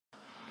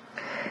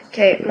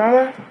Okay,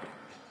 Mama.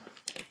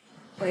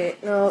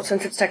 Wait, no,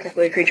 since it's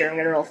technically a creature, I'm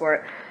gonna roll for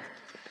it.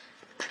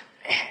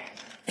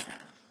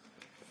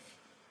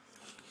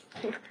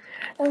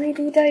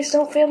 LED dice,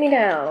 don't fail me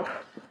now.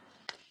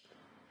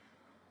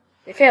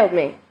 They failed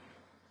me.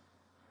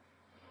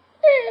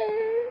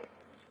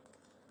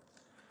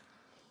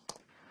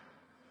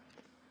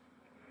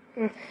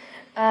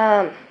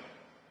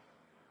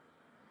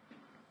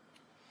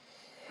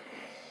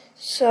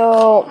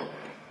 So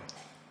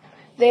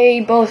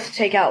they both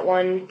take out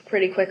one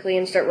pretty quickly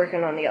and start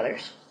working on the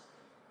others.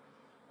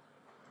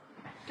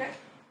 Okay.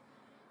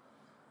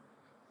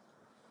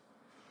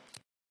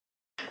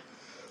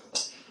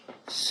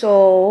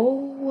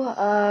 So,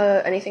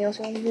 anything else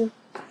you want to do?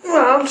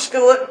 Well, I'm just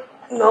gonna let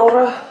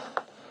Nora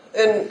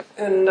and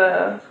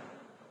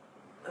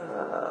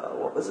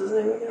what was his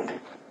name again?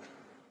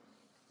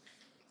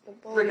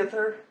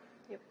 Rigather.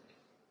 Yep.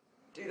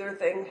 Do their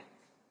thing.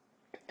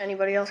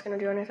 Anybody else gonna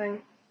do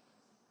anything?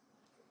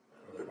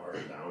 Are the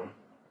bars down?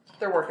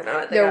 They're working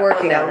on it. They're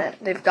working on it.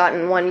 They've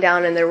gotten one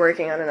down and they're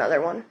working on another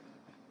one.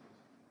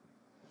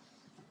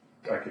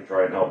 I could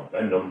try and help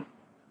bend them.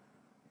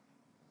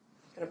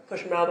 Gonna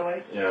push them out of the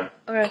way. Yeah.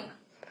 Okay.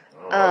 I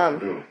don't know what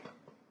to do.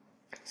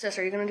 Sis,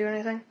 are you gonna do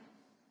anything?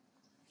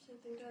 Same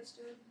thing Dad's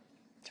doing.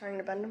 Trying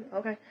to bend them?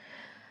 Okay.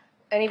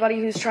 Anybody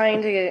who's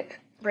trying to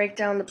break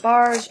down the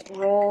bars,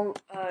 roll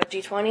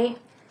d20,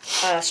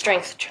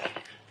 strength check.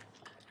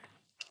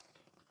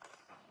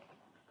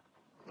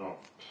 No.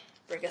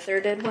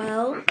 Brigather did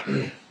well,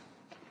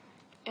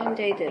 and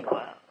they did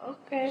well.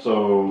 Okay.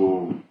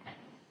 So,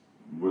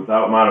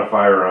 without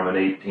modifier, I'm an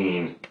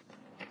 18.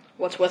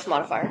 What's with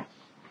modifier?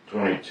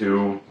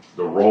 22.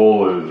 The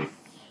roll is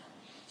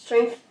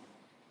Strength.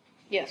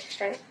 Yes,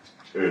 strength.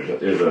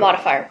 is a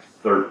Modifier.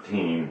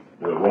 13.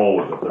 The roll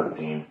was a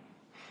 13.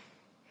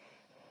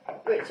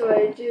 Wait, so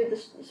I do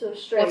this. So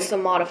strength. What's the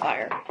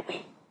modifier?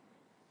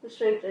 The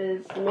strength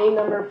is the main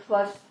number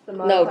plus the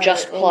modifier. No,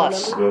 just and the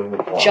plus.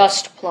 number.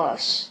 Just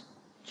plus.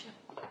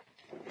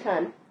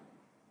 10.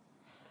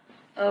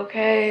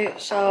 Okay,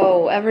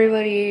 so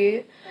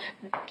everybody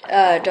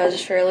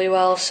does fairly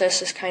well.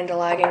 Sis is kind of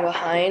lagging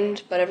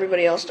behind, but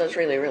everybody else does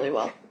really, really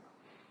well.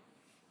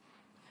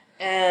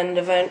 And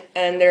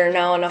there are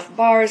now enough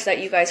bars that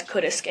you guys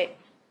could escape.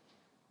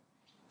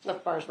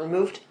 Enough bars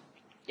removed.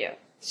 Yeah.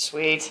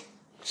 Sweet.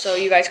 So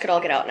you guys could all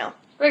get out now.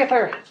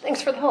 Rigather,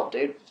 thanks for the help,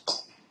 dude.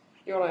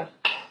 You wanna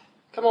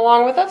come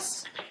along with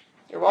us?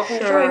 You're welcome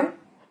to join.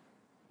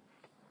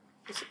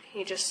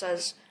 He just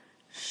says,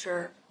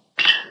 sure.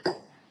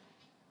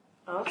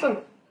 Awesome.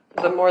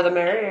 The more the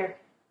merrier.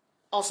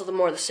 Also, the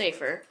more the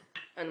safer,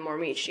 and the more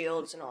meat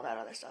shields and all that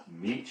other stuff.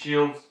 Meat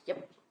shields?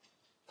 Yep.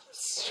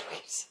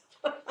 Sweet.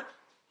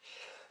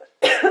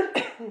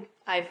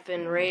 I've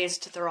been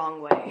raised the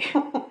wrong way.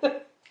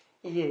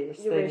 Yes,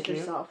 You raised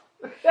yourself.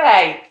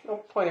 Hey,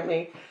 don't point at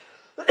me.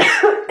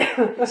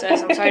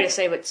 Says, I'm sorry to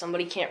say, but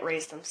somebody can't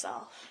raise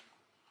themselves.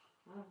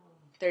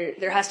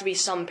 There has to be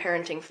some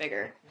parenting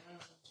figure.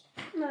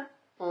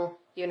 No.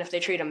 Even if they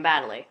treat them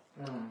badly.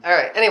 All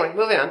right. Anyway,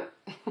 moving on.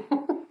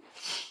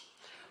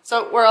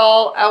 So we're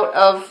all out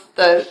of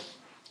the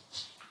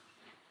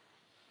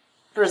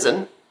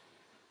prison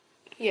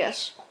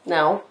Yes.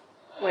 now.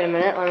 Wait a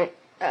minute. Let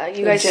me.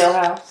 You guys.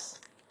 Jailhouse.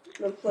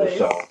 The The place.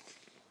 cell.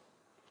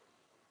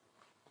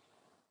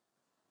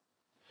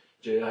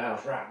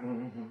 Jailhouse rock.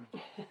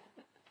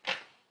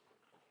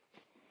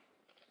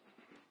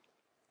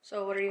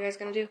 So what are you guys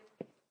gonna do?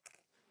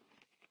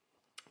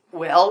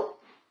 Well,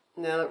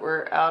 now that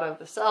we're out of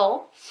the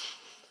cell,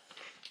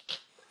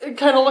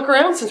 kind of look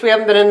around since we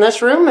haven't been in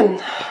this room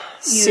and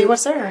see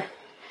what's there.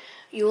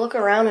 You look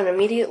around and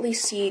immediately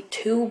see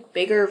two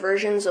bigger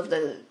versions of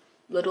the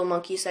little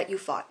monkeys that you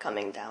fought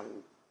coming down.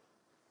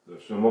 The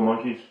symbol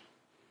monkeys?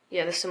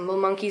 Yeah, the symbol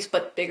monkeys,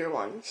 but bigger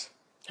ones.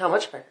 How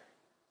much bigger?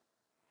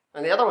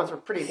 And the other ones were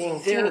pretty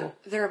dang teeny.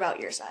 They're about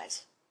your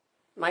size.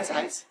 My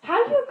size?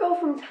 How do you go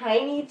from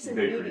tiny to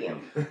Big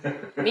medium?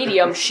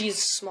 Medium,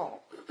 she's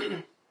small.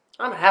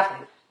 I'm a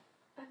halfling.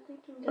 I'm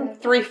thinking I'm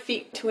that 3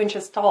 feet 2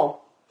 inches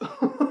tall.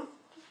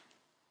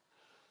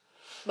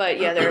 But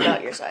yeah, they're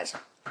about your size.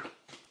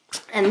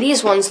 And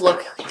these ones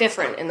look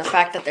different in the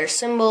fact that their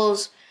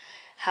symbols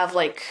have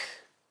like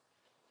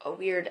a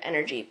weird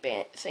energy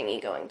thingy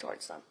going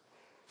towards them.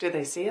 Do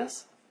they see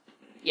us?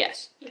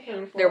 Yes.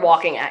 They're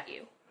walking at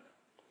you.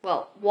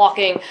 Well,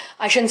 walking.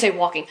 I shouldn't say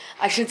walking.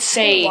 I should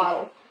say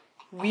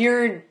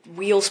weird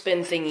wheel spin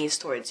thingies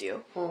towards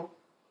you.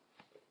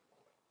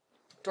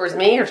 Towards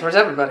me or towards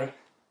everybody?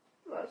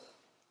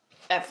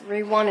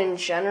 Everyone in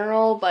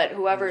general, but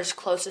whoever's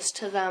closest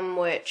to them,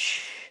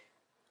 which...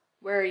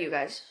 Where are you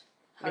guys?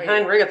 How are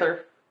Behind you? Rigather.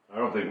 I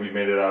don't think we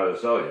made it out of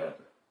the cell yet.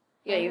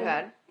 Yeah, you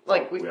had.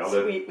 Like, We all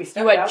did. we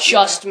stepped You had out.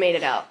 just made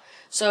it out.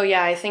 So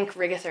yeah, I think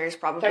Rigather is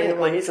probably the Technically,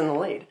 one. he's in the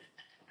lead.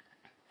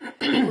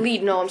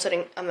 Lead, no,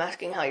 I'm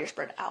asking how you're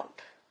spread out.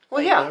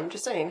 Well, yeah, I'm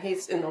just saying,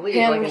 he's in the lead,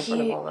 Him, like in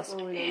front of all us.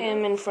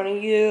 him in front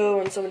of you,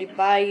 and somebody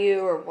by you,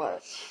 or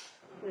what?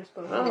 I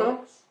don't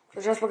know.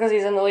 So just because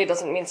he's in the lead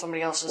doesn't mean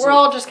somebody else is. We're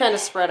all just kind of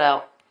spread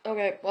out.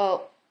 Okay,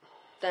 well,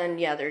 then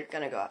yeah, they're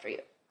gonna go after you.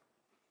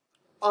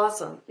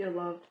 Awesome. You're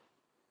loved.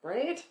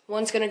 Right?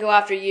 One's gonna go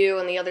after you,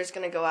 and the other's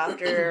gonna go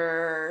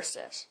after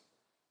Sis.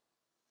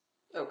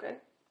 Okay.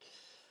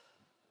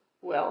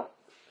 Well,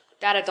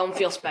 Dada, don't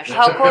feel special.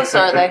 how close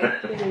are they?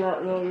 You do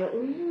not know that.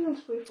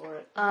 Let's wait for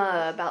it.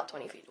 About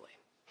 20 feet away.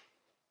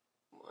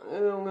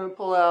 I'm gonna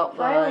pull out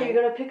my... Finally,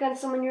 you're gonna pick on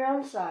someone your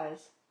own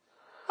size.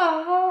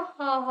 Ha ha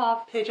ha ha,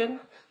 pigeon.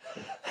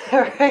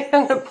 Alright,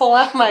 I'm gonna pull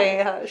out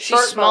my She's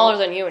short smaller bow.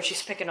 than you, and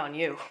she's picking on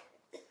you.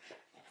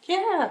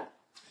 Yeah.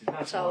 She's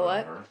not So smaller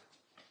what? than her.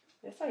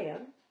 Yes, I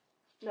am.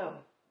 No,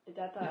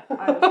 I thought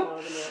I was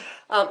smaller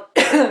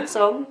than you.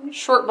 So,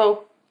 short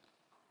bow.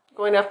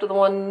 Going after the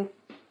one...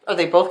 Are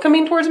they both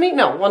coming towards me?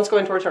 No, one's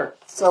going towards her.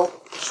 So,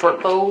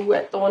 short bow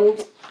at the one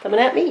coming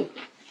at me.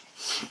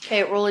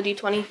 Okay, roll a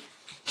d20.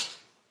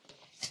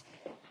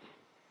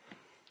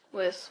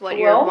 With what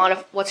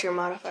what's your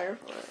modifier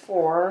for it?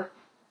 4.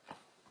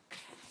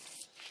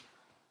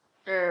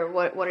 Or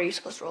what are you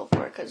supposed to roll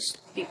for? Because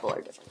people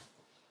are different.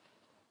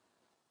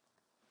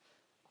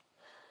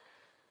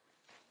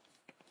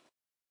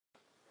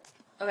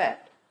 Okay.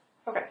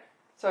 Okay.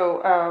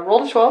 So,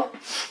 roll to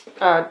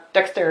 12.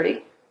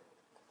 Dexterity.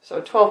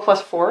 So, 12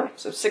 plus 4.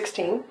 So,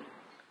 16.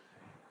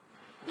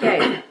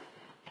 Okay.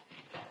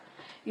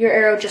 Your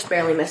arrow just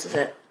barely misses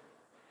it.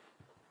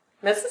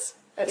 Misses?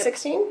 At Yep.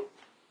 16?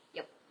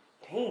 Yep.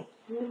 Dang.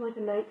 You need like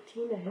a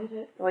 19 to hit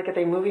it. Like, are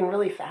they moving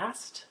really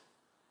fast?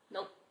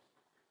 Nope.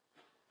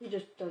 He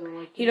just doesn't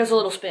like He does a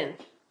little spin.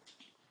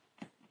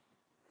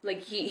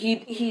 Like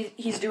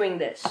he's doing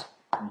this.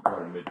 You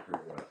probably mid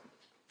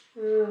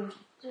pirouette.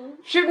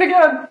 Shooting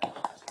again!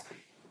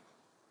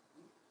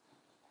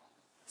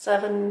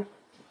 7.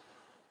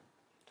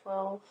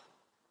 12.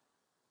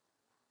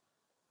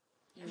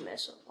 You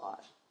miss a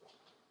lot.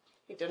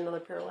 He did another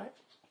pirouette.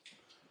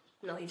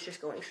 No, he's just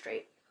going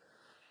straight.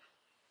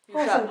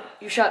 Awesome.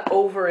 You shot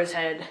over his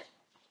head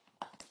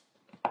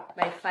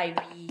by 5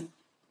 feet.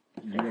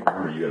 You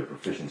remember you got a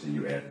proficiency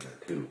you added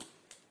there too.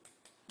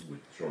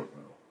 With short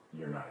bow.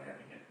 You're not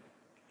adding it.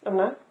 I'm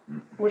not?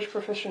 Which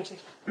proficiency?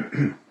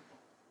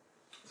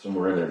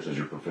 Somewhere in there it says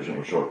you're proficient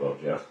with short bow,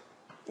 Jeff.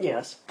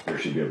 Yes. There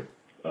should be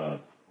a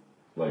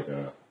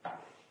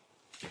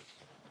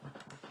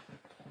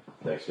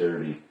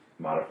dexterity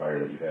modifier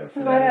that you have for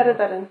No, that. I added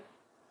that in.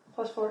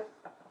 Plus 4.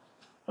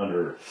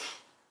 Under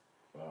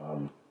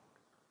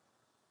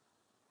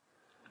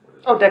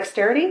Oh,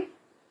 dexterity?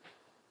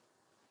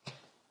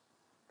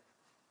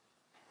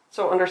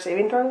 So under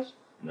saving throws?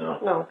 no.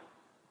 No.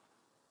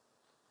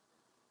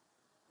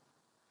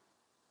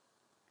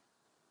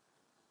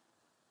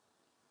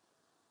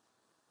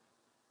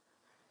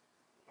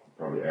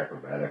 Probably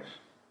acrobatics.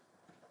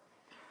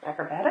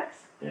 Acrobatics?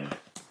 Yeah.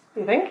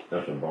 You think?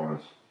 That's a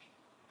bonus.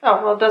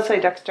 Oh, well, it does say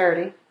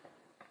dexterity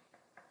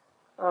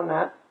on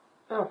that.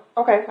 Oh,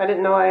 okay. I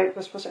didn't know I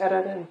was supposed to add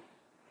it in.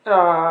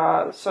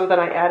 So then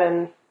I add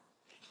in,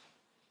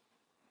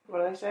 what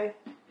did I say?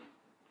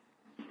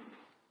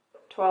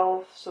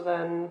 12, so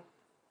then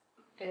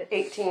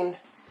 18.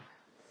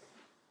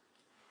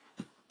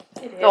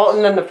 It is. Oh,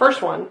 and then the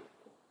first one.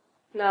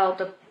 No,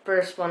 the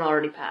first one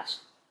already passed.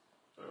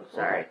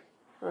 Sorry.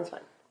 That's fine.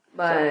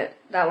 But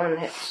that one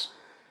hits.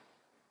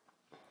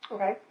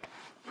 Okay.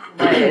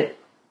 But it,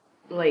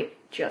 like,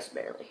 just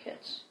barely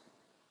hits.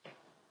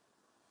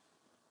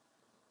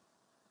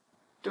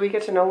 Do we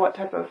get to know what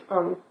type of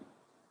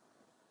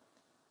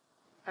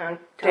I don't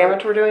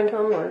damage we're doing to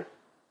them, or?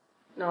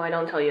 No, I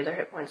don't tell you their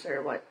hit points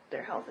or what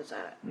their health is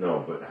at.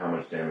 No, but how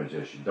much damage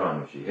has she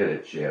done? If she hit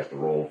it, she has to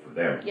roll for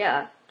damage.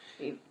 Yeah,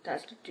 she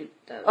has to do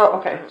the... Oh,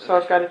 okay. So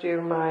I've got to do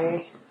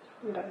my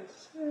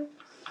dice.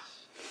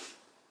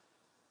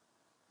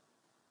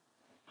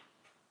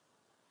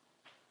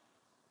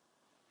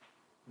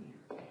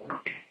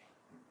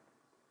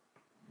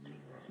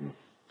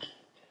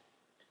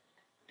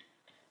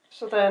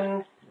 So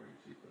then,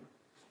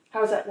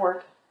 how does that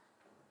work?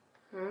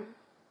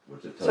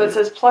 What's it tell So it you?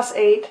 says plus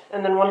 8,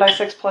 and then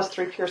 1d6 plus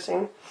 3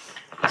 piercing.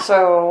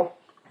 So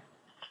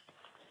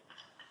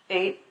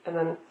 8, and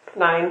then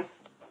 9.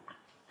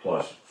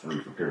 Plus 3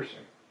 for piercing.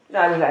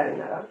 I was adding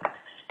that up.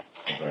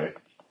 Okay.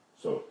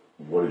 So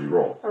what did you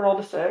roll? I rolled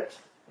a 6.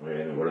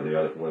 Okay, and what are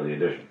the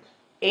additions?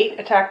 8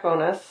 attack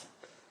bonus,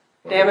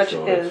 Okay, Damage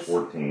so is- it's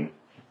 14.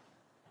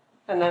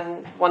 and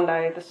then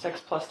 1d6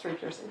 plus 3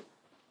 piercing.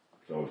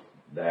 So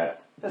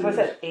that As I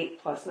said,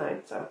 8 plus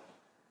 9, so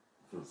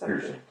for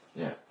piercing.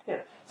 Yeah.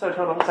 yeah. So a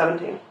total of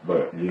 17.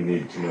 But you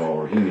need to know,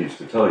 or he needs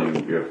to tell you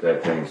if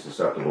that thing's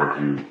susceptible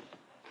to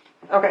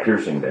Okay.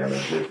 piercing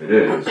damage. If it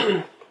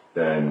is,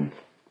 then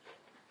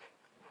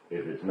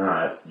if it's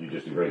not, you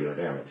just do regular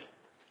damage.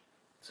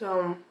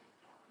 So,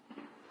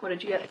 what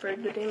did you get for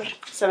the damage?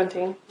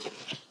 17.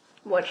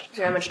 What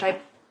damage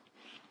type?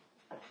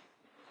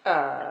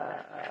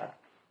 I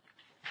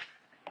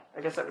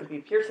guess that would be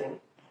piercing.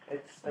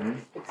 It's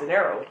an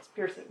arrow. It's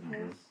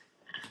piercing.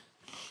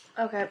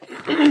 Okay.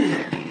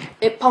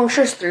 It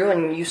punctures through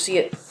and you see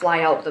it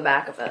fly out the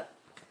back of it.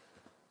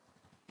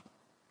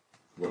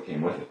 What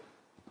came with it?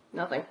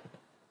 Nothing.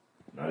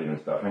 Not even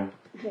stuffing?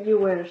 You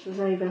wish. There's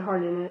not even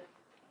heart in it.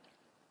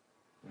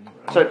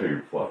 I So-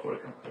 figured fluff would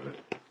have come out of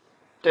it.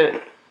 Did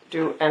it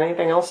do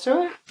anything else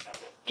to it?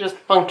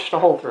 Just punched a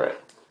hole through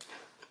it.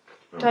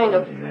 Kind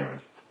of. 17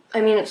 damage.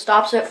 I mean, it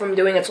stops it from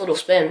doing its little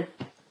spin.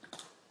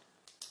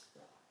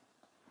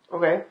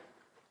 Okay.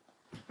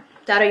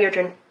 Data, your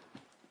turn.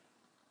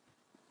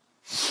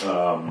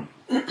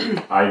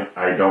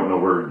 I don't know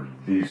where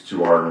these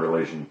two are in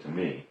relation to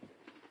me.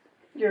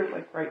 You're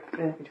like right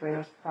in between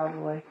us,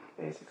 probably,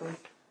 basically.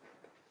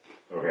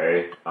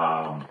 Okay.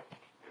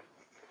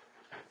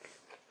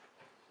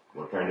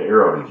 What kind of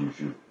arrow did you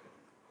shoot?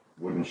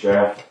 Wooden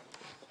shaft?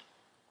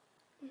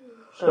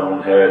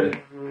 Stone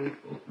head?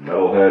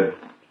 Metal head?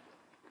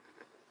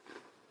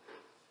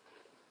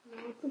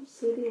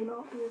 Obsidian,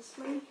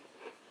 obviously.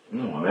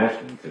 No, I'm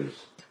asking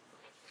because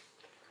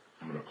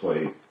I'm going to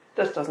play.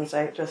 This doesn't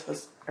say, it just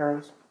says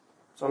arrows.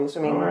 So I'm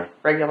assuming Alright.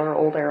 regular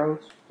old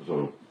arrows.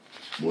 So,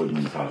 wood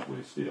and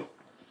possibly steel.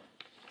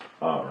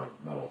 Or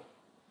metal.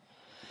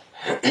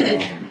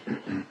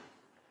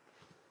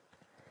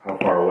 How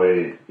far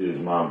away is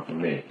Mom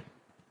from me?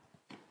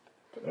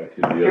 That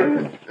could be the other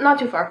thing. Not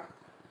too far,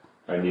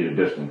 I need a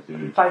distance,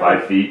 dude. 5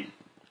 5 feet?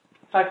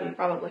 5 feet.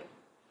 probably.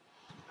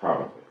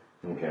 Probably.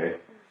 Okay.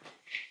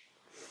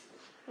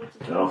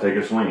 Then I'll take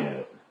a swing at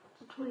it.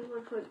 It's a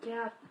 21-foot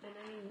gap, and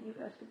I mean, you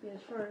guys could be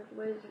as far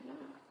away as you want.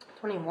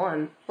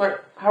 21.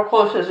 How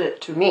close is it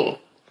to me?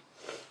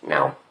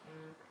 Now.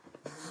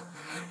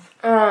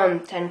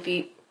 10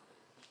 feet.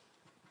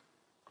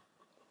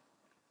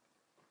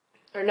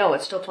 Or no,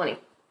 it's still 20.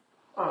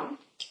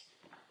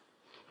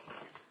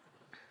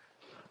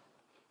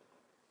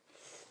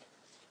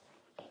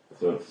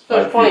 So it's So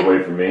 5 it's 20. feet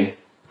away from me.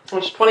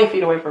 It's 20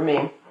 feet away from me.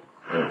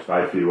 And it's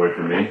 5 feet away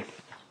from me.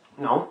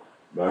 No.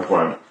 That's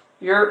why I'm.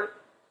 You're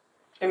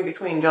in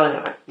between Jillian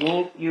and I.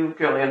 Me, you,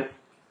 Jillian,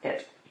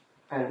 it.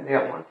 And the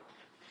other one.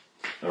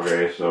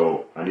 Okay,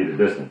 so I need a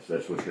distance.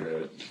 That's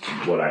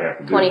what I have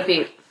to do. 20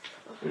 feet.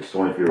 It's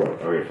 20 feet away.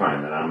 Okay,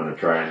 fine. Then I'm going to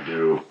try and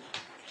do.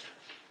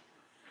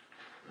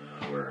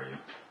 Where are you?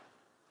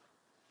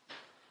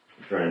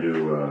 I'm trying to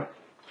do.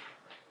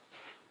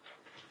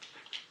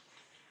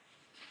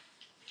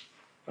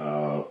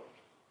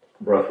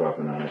 Breath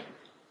weapon on it.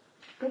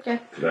 Okay.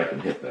 Because I can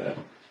hit that.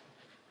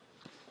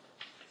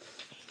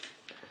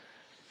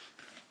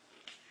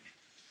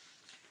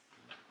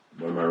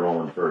 What am I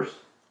rolling first?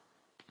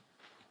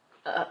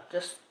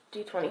 Just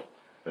D20.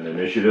 An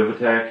initiative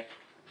attack?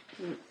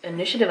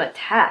 Initiative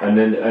attack. And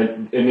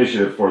then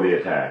initiative for the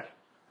attack.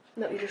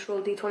 No, you just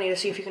roll D20 to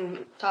see if you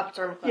can top its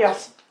armor class.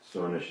 Yes.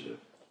 So initiative.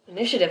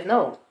 Initiative,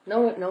 no.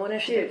 No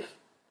initiative.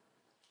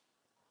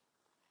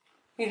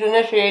 He's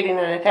initiating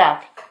an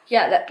attack.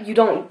 Yeah, that you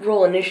don't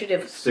roll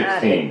initiative.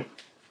 16.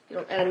 You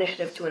don't add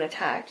initiative to an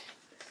attack.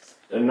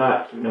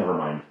 Never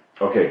mind.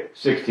 Okay,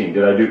 16.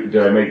 Did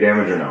I make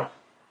damage or no?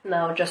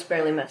 No, just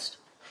barely missed.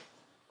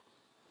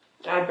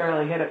 I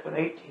barely hit it with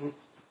 18.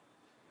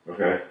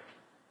 Okay.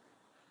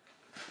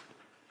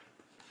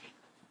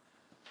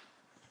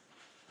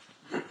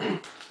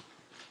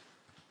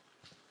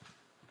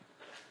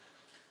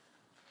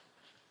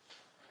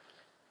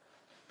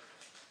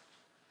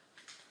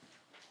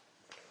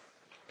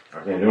 I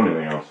can't do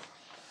anything else.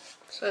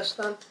 So it's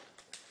done.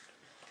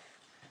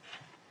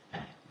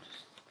 I'm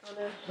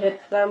gonna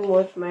hit them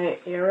with my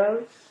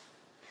arrows.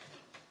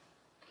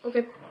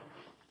 Okay.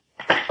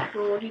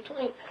 Roll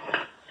D20.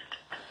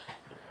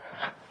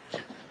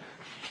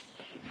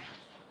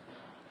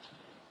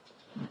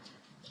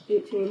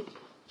 $18.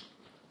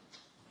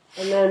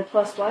 And then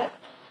plus what?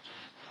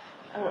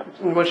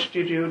 And what should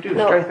you do?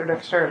 No. Strength or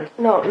dexterity?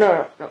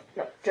 No.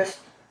 Just.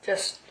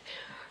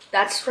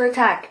 That's for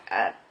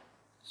attack.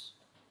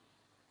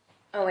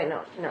 Oh wait,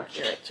 no, you're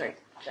right. Sorry.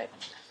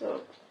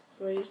 So,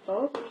 do I use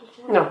both or just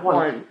one? No,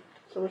 one.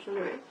 So which one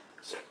do I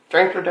use?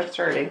 Strength or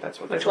dexterity? That's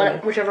what Which they're one?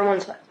 doing. Whichever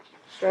one's.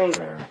 Strength.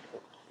 There.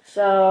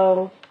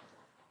 So,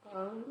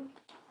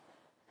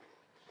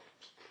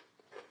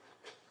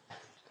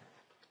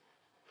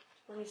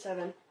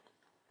 27.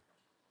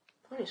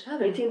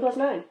 27. 18 plus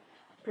 9.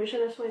 Pretty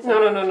sure that's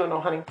 27. No,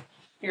 honey.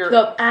 Your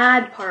The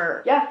add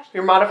part. Yeah.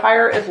 your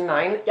modifier is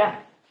 9. Yeah.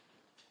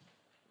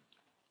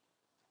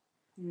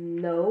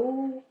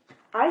 No.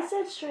 I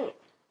said strength.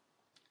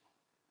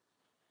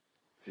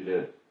 She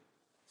did.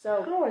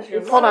 So, How was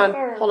your it's Hold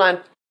modifier? on.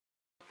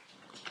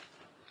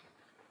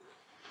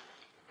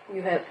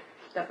 You hit.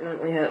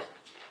 Definitely hit.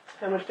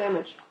 how much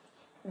damage?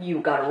 You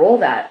gotta roll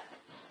that.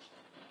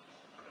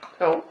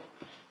 So,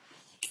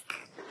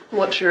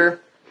 what's your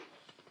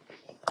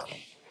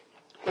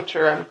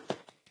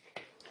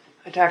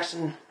attacks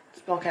and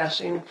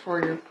spellcasting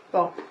for your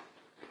bow?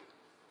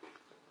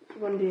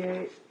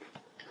 1d8.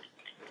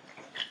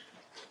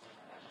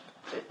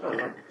 Oh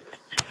no.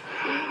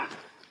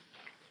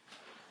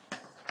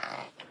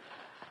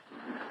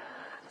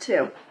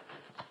 Two.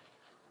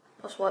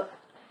 Plus what?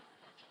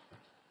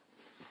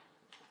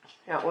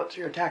 Yeah, what's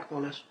your attack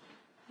bonus?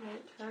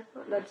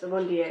 That's a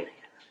 1d8.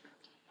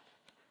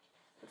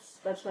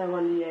 That's my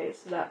 1d8,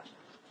 so that.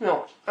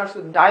 No, that's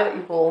the die that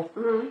you roll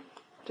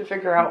to to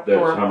figure out That's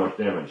for. how much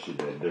damage she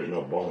did. There's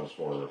no bonus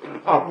for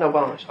her. Oh, no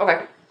bonus.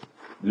 Okay.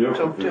 Do you have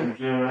So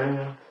proficiency in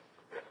anything?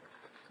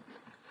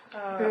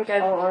 Okay.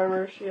 All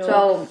armor, shields,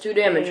 So 2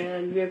 damage.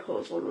 and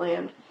vehicles on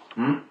land.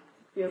 Hmm?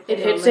 Vehicles It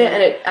on hits it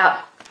land.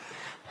 and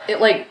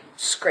it like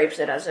scrapes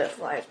it as it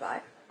flies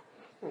by.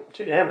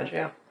 2 damage,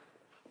 yeah.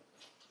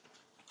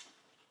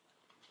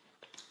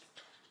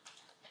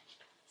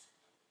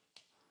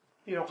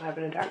 You don't have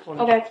an attack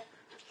bonus. Okay.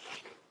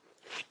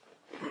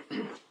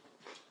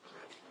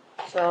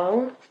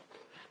 So,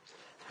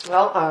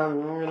 Well,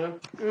 I'm gonna.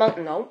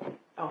 no,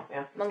 Oh,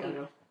 yeah. Monkey. Gotta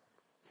go.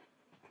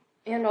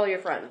 and all your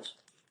friends.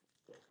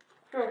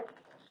 Sure.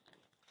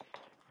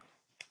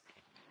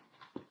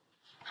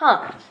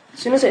 Huh. As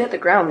soon as it hit the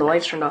ground, the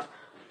lights turned off.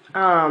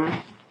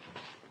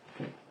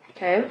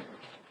 Okay.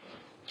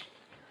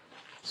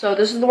 So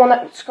this is the one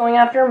that's going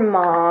after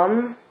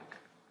Mom.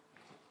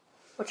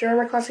 What's your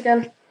armor class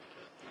again?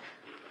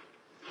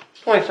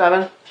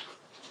 27.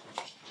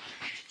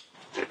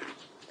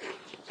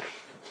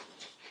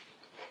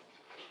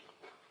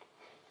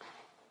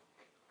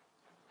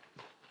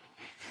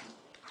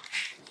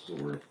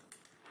 Sword.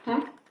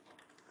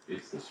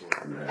 It's the sword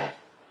you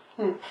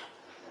have.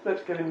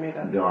 That's giving me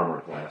that. The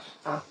armor class.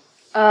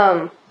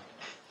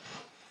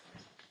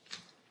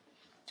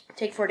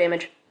 Take 4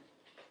 damage.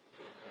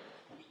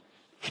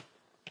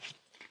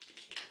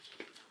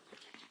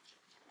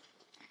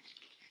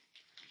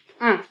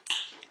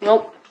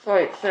 Nope.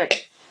 Sorry, 6.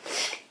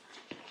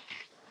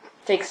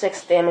 Take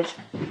 6 damage.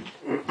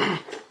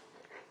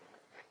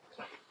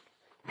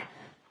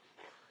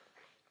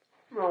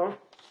 No.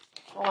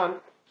 Hold on.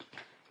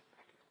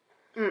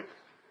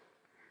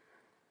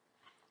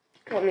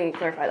 Let me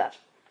clarify that.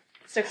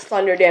 6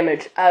 thunder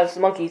damage as the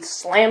monkey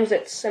slams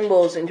its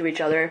cymbals into each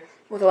other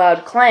with a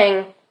loud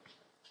clang,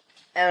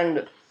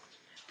 and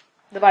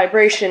the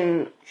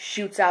vibration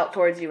shoots out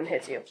towards you and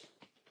hits you.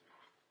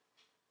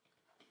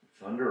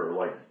 Thunder or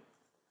lightning?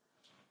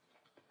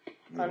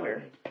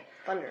 Thunder.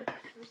 Lightning. Thunder.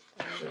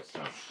 That's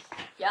not.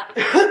 Yeah.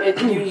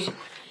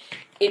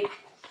 It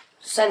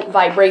sent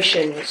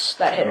vibrations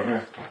that hit him.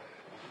 Okay.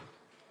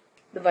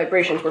 The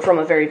vibrations were from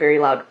a very, very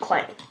loud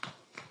clang.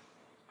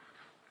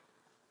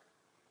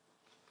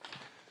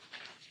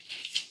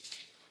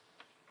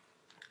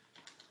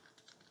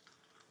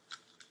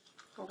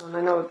 Hold on.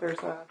 I know there's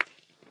a.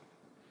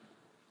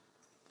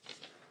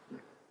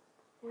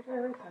 Where did I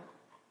write that?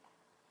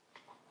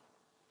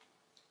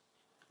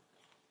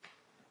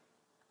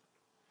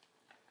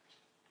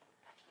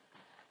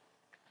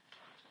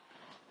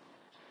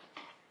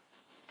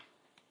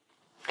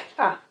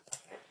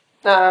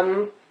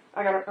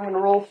 I'm gonna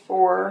roll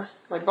for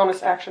my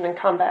bonus action in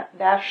combat: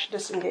 dash,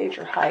 disengage,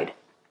 or hide.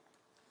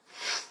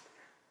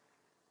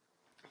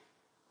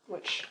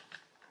 Which,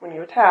 when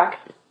you attack,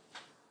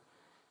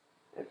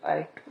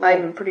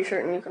 I'm pretty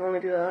certain you can only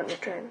do that on your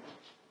turn.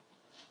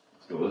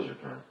 Still is your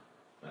turn.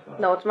 I thought.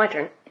 No, it's my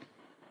turn.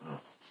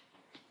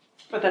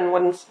 But then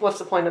what's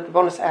the point of the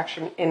bonus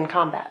action in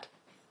combat?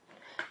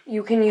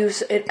 You can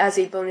use it as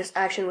a bonus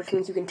action, which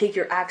means you can take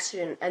your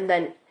action and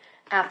then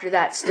after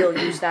that still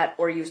use that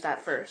or use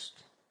that first.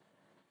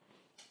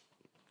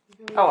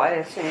 Oh, I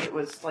assumed it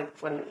was like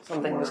when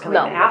something was coming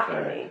No.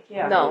 after me.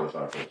 Yeah. No. I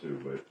thought so too,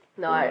 but.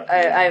 No, I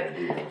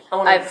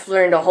I've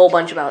learned a whole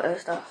bunch about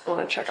this stuff.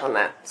 want to check on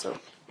that. So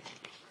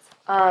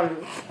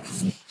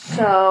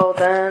So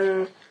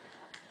then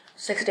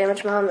 6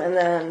 damage, Mom, and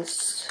then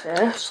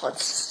 6.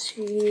 Let's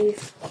see.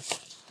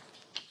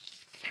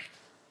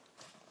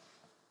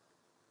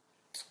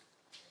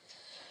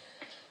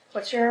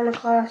 What's your armor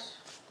class?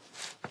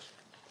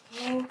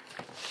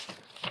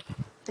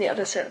 Yeah,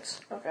 this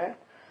hits. Okay.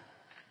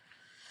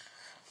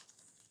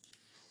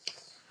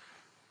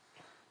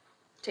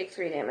 Take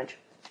 3 damage.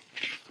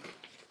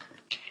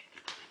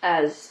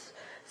 As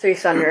 3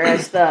 thunder,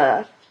 as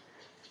the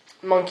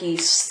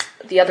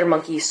other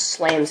monkey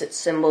slams its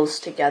cymbals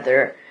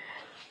together,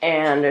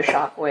 and a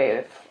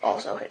shockwave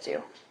also hits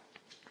you.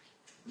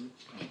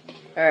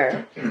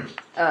 Or,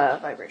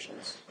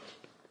 vibrations.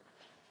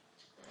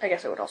 I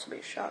guess it would also be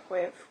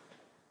shockwave.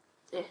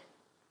 Eh.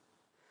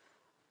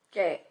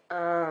 Okay,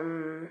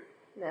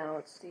 now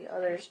it's the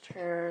others'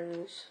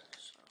 turns.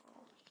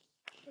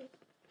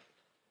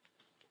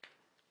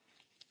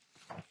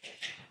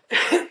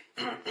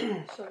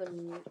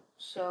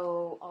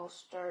 So I'll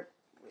start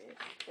with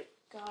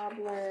the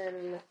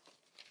goblin.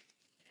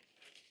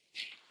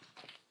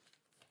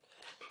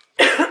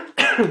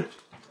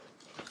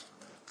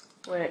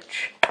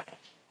 Which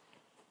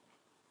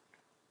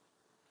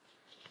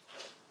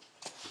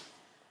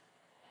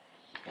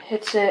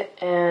hits it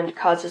and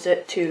causes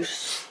it to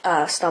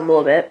stumble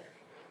a bit.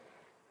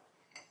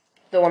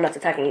 The one that's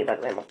attacking you,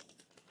 that animal.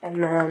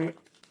 And then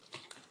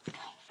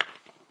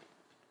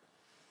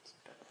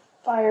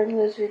fire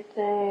lizard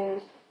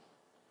thing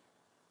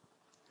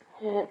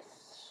hits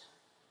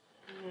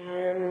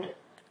and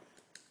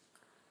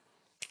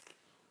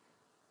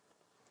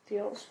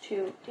deals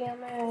 2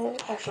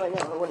 damage. Actually,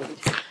 no, it wouldn't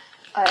be 2.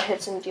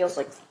 Hits and deals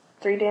like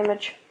 3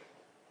 damage.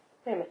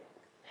 Wait a minute.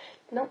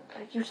 Nope,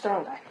 I used the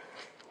wrong guy.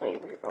 Let me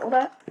re-roll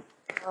that.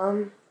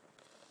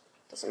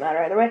 Doesn't matter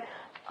either way.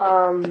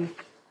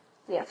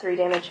 Yeah, 3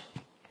 damage.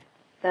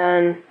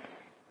 Then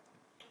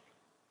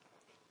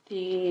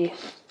the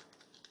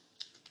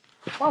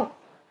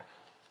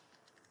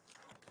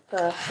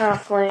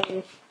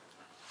halfling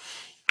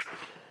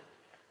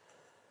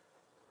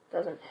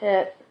doesn't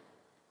hit.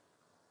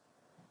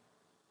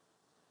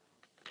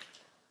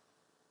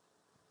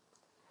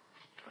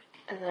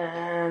 And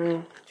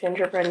then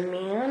gingerbread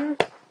man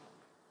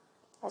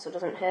also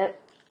doesn't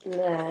hit. And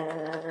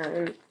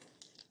then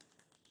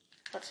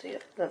let's see,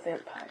 the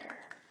vampire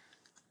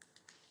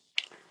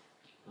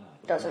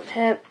doesn't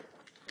hit.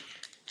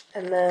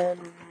 And then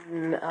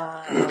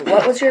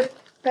what was your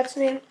pet's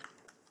name?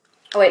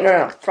 Oh wait,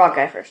 no, frog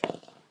guy first.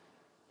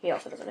 He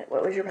also doesn't hit.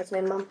 What was your pet's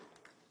name, Mom?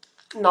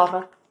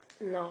 Nava.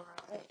 No,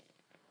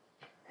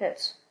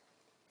 hits.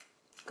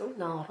 Go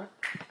Nava.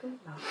 Go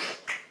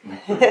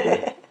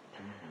Nava.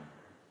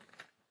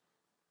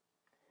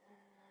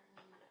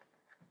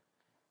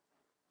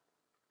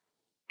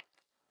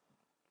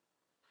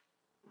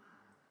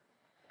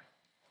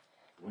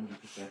 When did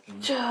you get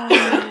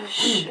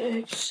that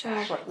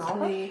Exactly. No?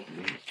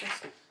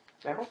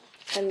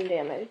 10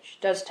 damage.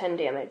 Does 10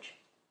 damage.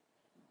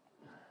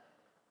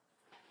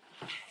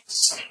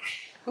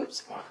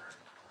 Oops.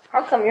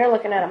 How come you're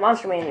looking at a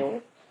monster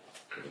manual?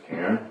 I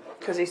can.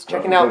 Because he's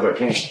checking out. I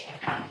can't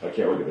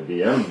look at the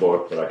DM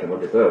book, but I can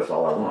look at this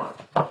all I want.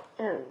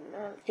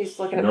 He's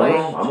looking at No, my.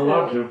 I'm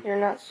allowed to. You're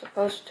not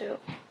supposed to.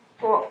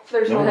 Well,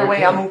 there's No, no I way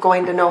can't. I'm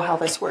going to know how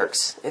this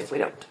works if we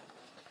don't.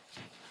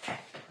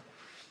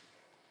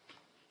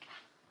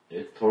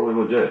 It's totally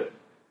legit.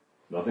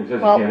 Nothing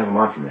says Well- you can't have a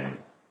monster manual.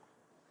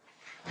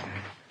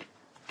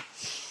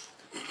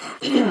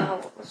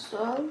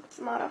 So,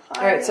 modifier.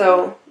 Alright,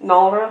 so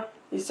Nalra,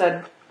 you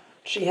said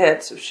she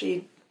hit, so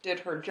she did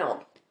her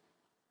jump.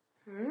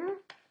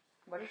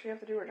 What does she have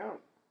to do or jump?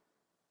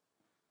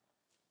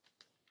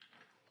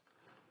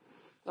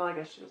 Well, I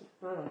guess she doesn't.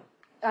 I don't know. Is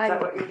I'm,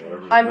 that what you're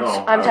doing? I'm, No,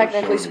 I I'm was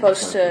technically showing you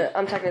supposed something. to.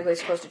 I'm technically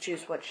supposed to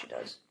choose what she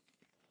does.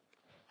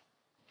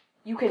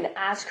 You can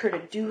ask her to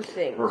do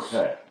things. Her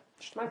pet.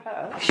 She's my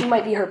pet. She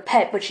might be her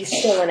pet, but she's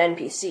still an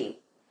NPC.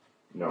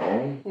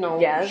 No. No.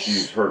 Yes.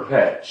 She's her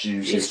pet. If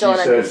She's still she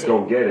an says NPC.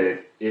 go get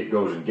it, it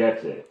goes and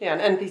gets it. Yeah,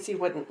 an NPC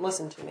wouldn't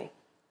listen to me.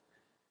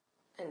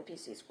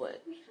 NPCs would,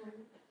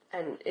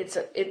 and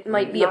it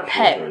might be a Not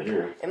pet. right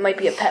here. It might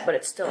be a pet, but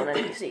it's still an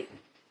NPC.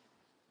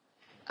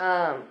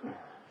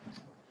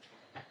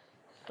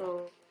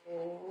 So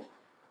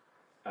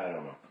I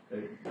don't know.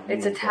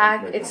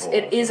 it's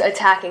it is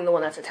attacking the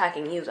one that's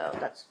attacking you though.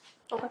 That's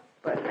Okay.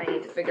 but I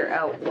need to figure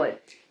out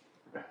what.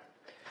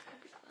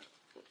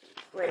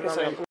 Wait a Okay, so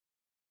moment.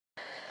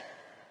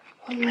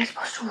 What am I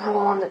supposed to roll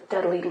on the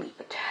deadly leap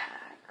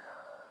attack?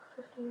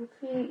 15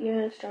 feet,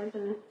 yeah, it's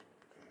jumping.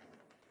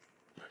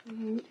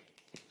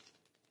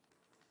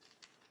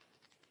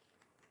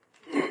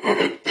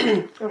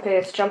 Okay,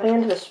 it's jumping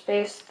into the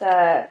space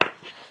that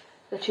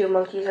the 2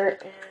 monkeys are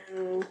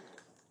in.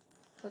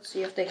 Let's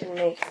see if they can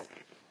make it.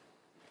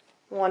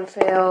 One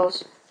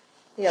fails,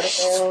 the other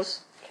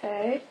fails.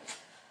 Okay.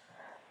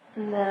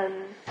 And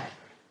then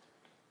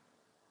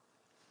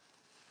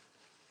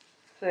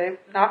So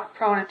not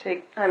prone to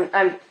take. I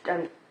gotta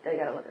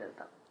look at it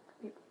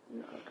though.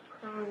 Not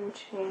prone,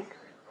 take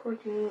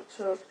 14,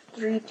 so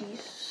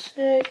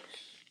 3d6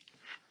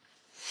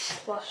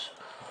 plus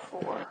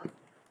 4.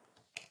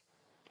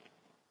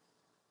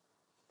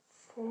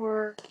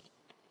 4,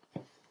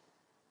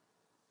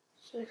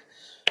 6,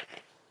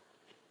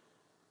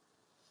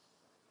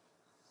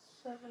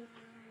 7.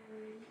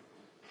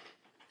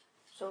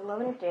 So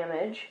 11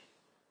 damage.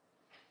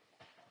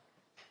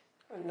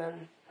 And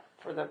then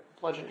for the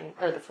bludgeoning,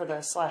 or for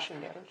the slashing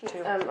damage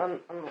too. I'm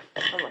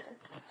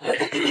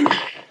looking.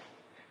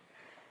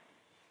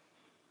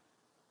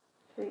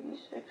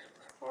 3d6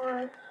 plus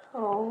 4,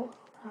 so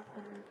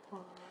 11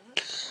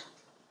 plus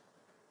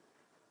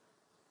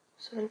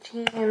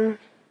 17,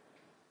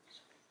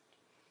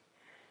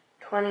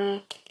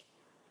 20,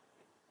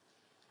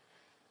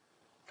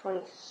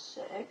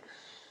 26,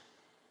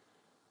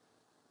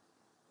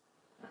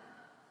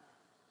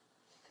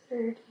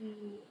 30,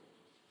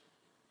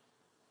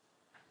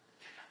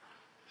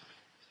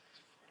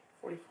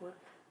 44.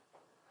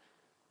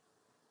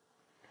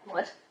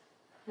 what?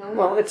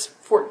 Well, it's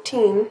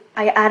 14.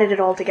 I added it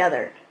all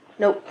together.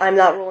 Nope, I'm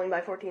not rolling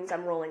by 14s,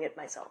 I'm rolling it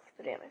myself,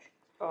 the damage.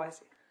 Oh, I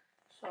see.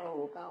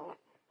 So about...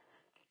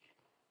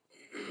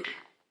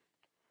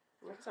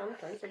 So I'm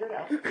trying to figure it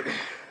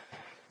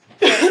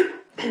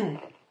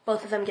out.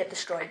 Both of them get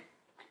destroyed.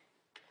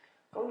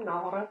 Go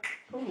Nara.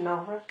 Go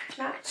Nara.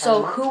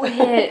 So who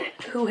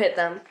hit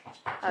them?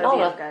 Out of the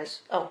other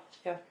guys. Oh,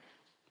 yeah.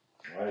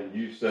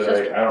 You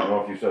said I don't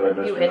know if you said I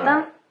missed You or hit them?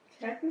 not.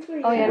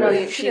 Technically, Oh yeah, no,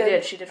 did. she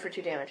did. She did for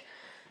 2 damage.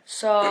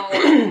 So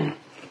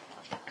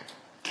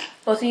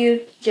both of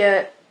you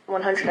get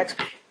 100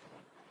 XP.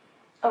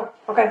 Oh,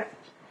 okay.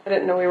 I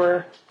didn't know we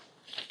were...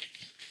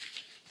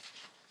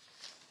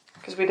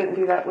 Because we didn't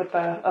do that with the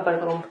other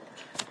little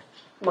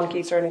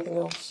monkeys or anything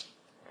else.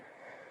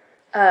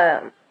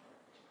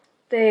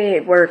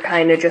 They were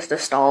kind of just a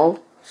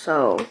stall,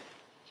 so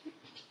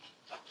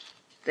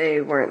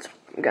they weren't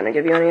gonna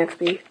give you any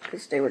XP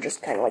because they were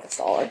just kind of like a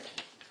staller.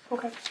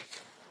 Okay.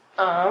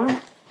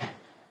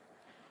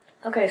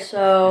 Okay,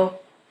 so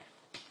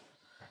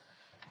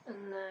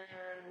and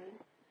then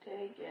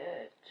they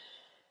get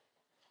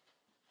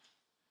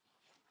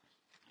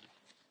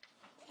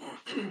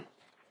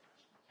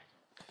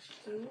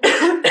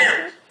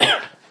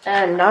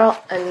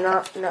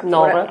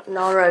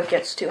Nara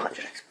gets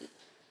 200 XP.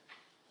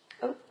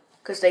 Oh.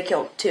 Because they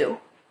killed 2.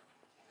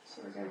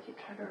 So we're gonna keep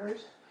track of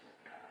hers.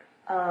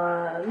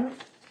 I'm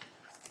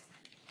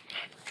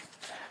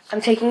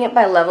taking it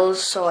by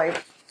levels, so I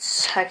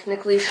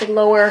technically should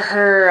lower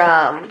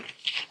her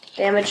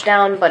damage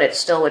down, but it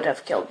still would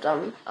have killed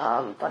them.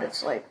 But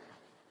it's like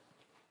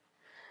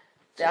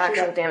the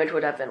actual damage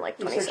would have been like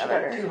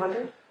 27 or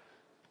 200.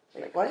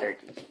 like What?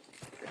 30.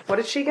 What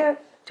did she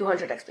get?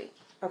 200 XP.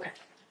 Okay.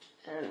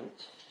 And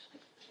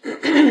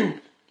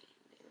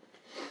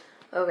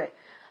okay.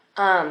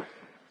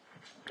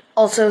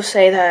 Also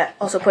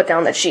put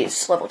down that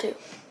she's level 2.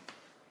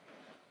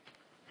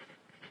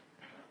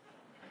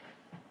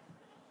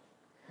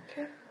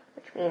 Okay.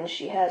 Which means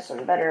she has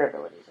some better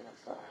abilities and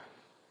stuff.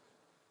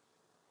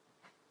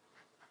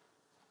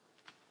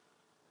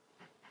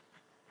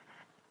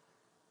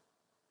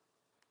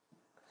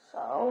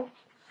 So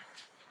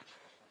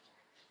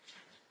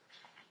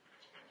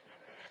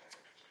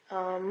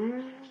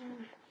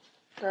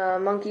the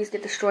monkeys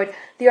get destroyed.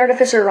 The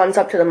artificer runs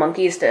up to the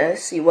monkeys to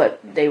see what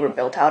they were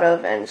built out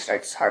of and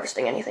starts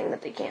harvesting anything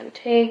that they can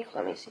take.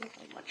 Let me see how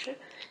much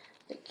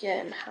they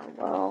get and how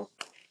well.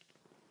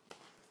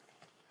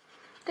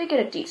 They get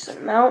a decent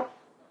amount.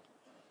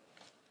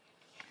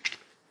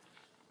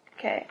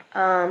 Okay,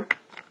 Mom.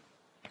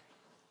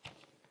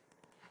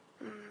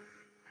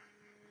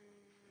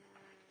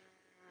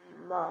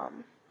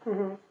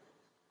 Mm-hmm.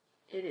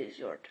 It is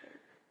your turn.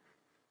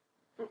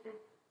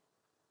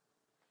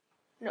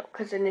 No,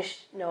 because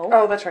no.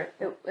 Oh, that's right.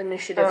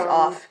 Initiative's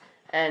off,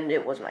 and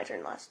it was my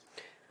turn last.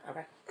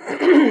 Okay.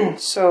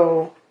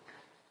 So,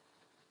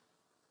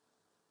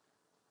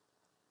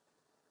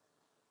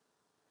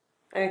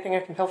 anything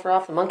I can pilfer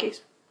off the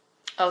monkeys?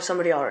 Oh,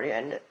 somebody already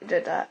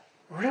did that.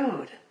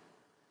 Rude.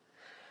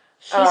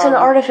 He's an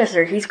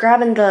artificer. He's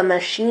grabbing the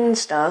machine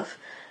stuff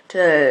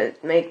to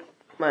make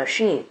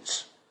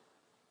machines.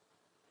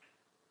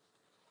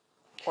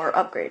 Or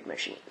upgrade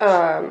machines.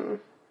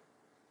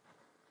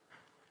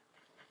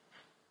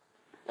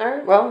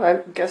 Alright, well, I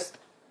guess,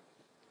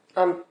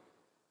 What?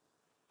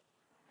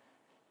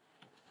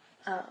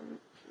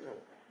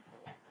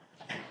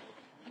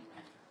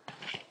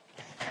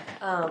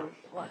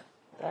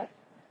 that?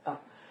 Oh.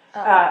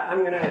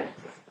 I'm gonna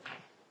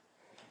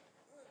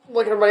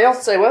look at everybody else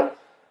and say, well,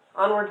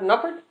 onward and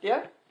upward,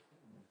 yeah?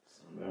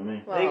 I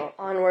mean, Well,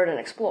 onward and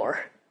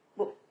explore.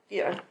 Well,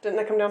 yeah, didn't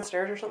they come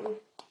downstairs or something?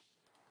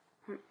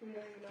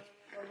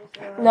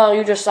 No,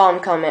 you just saw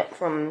him come in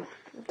from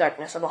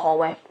darkness of a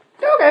hallway.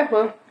 Okay,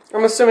 well,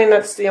 I'm assuming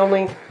that's the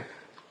only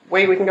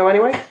way we can go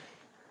anyway?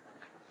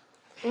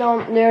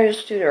 No,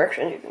 there's 2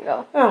 directions you can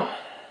go. Oh.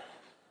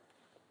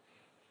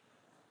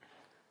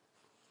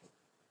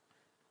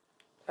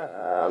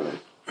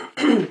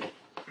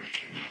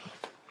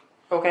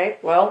 Okay,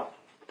 well,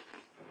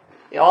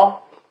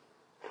 y'all,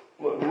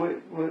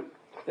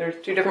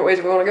 there's 2 different ways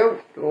we want to go.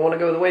 Do we want to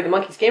go the way the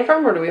monkeys came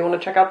from, or do we want to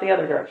check out the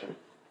other direction?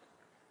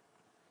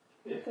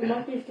 If the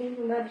monkeys came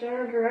from that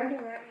general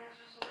direction, that means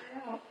there's a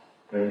way out.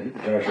 and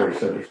Josh already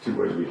said there's 2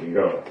 ways we can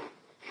go.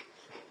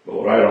 But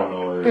what I don't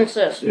know What's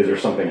this? is there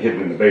something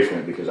hidden in the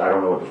basement, because I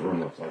don't know what this room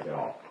looks like at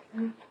all.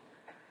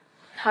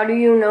 How do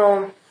you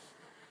know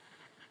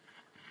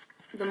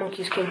the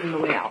monkeys came from the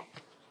way out?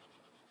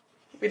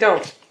 We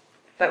don't.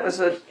 That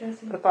was a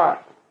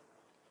thought.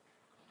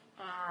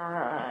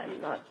 I'm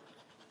not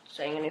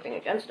saying anything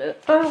against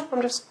it. Oh,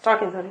 I'm just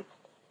talking, honey.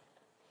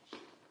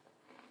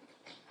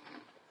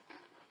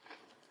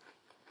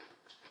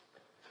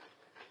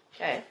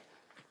 Okay.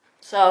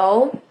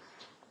 So,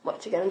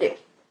 what's he gonna do?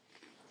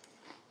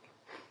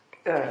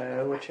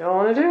 What y'all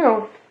want to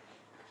do?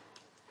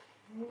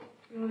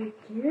 Like,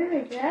 yeah, I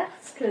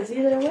guess. Because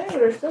either way,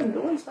 we're still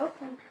doing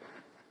something.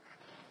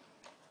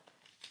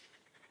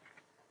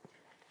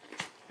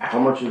 How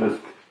much of this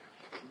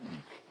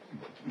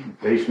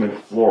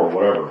basement floor,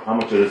 whatever, how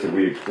much of this have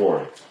we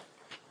explored?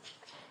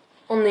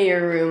 Only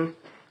your room.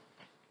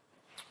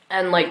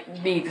 And,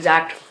 like, the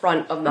exact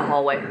front of the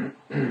hallway.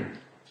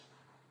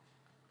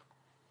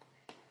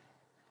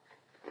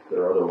 There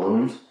are other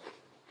rooms?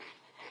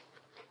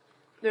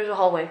 There's a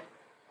hallway.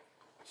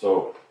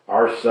 So,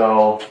 our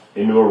cell,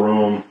 into a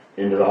room,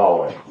 into the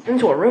hallway.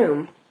 Into a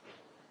room?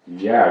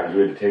 Yeah, because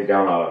we had to take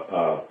down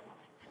a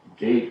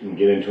gate and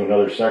get into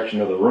another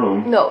section of the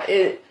room. No,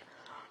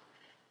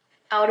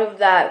 out of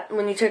that,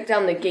 when you took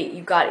down the gate,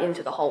 you got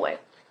into the hallway.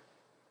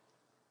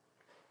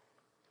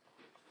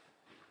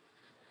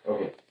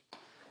 Okay.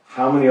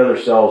 How many other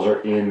cells are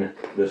in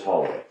this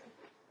hallway?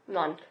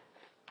 None.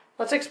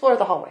 Let's explore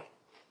the hallway.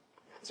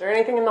 Is there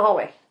anything in the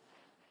hallway?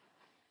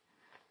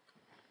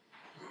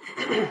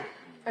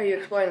 Are you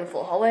exploring the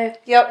full hallway?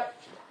 Yep.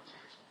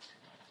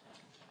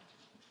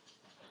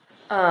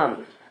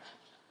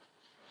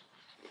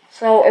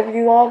 So if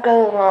you all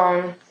go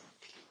along,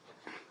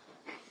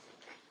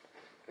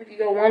 if you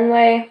go one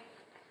way,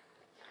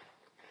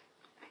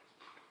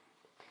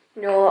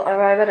 you'll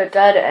arrive at a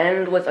dead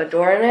end with a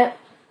door in it.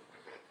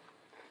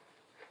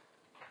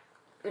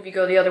 If you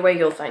go the other way,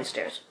 you'll find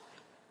stairs.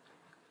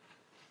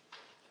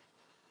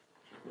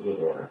 To the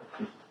door.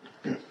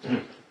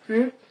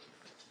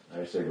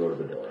 I say go to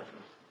the door.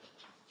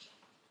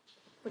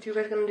 What you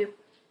guys gonna do?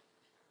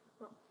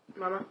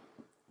 Mama?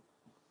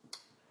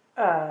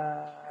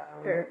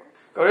 Or,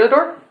 Go to the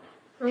door?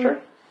 Sure.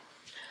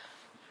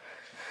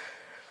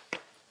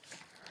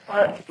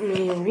 let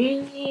me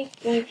really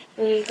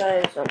quickly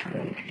find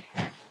something.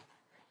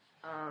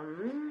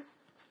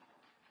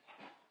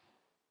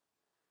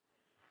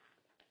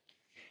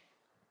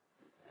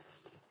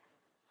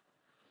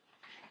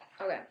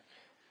 Okay.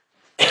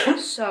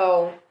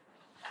 So,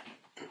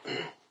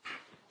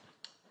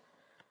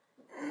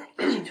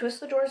 as you twist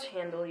the door's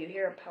handle, you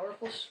hear a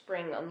powerful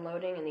spring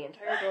unloading, and the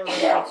entire door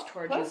rotates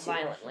towards you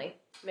violently.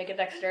 Make a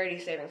dexterity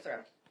saving throw.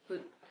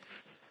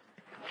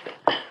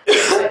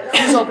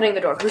 Who's opening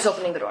the door? Who's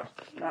opening the door?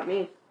 Not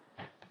me.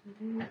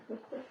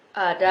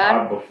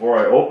 Dad? Before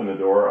I open the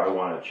door, I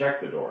want to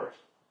check the door.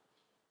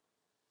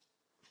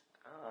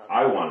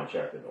 I want to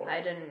check the door.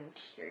 I didn't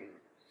hear you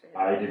say that.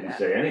 I didn't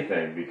say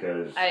anything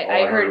because I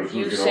all heard was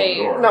you who's gonna say-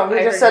 open the door. No, he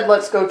I just heard said,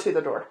 let's go to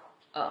the door.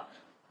 Oh.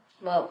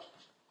 Well,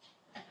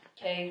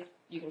 okay,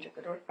 you can check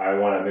the door. I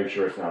want to make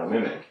sure it's not a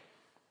mimic.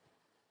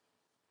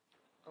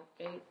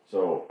 Okay.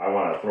 So I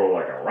want to throw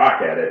like a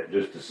rock at it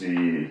just to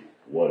see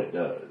what it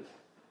does.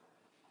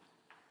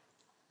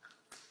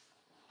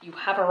 You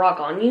have a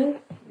rock on you?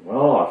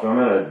 Well, if I'm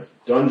in a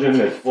dungeon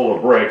that's full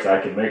of bricks, I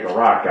can make a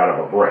rock out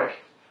of a brick.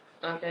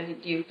 Okay,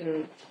 you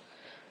can...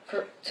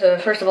 To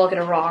first of all get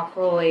a rock,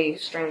 roll a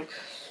strength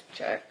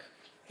check.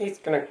 He's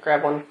gonna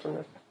grab one from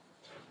the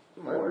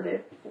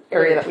What?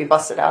 area that we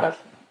busted out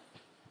of.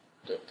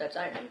 That's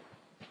iron.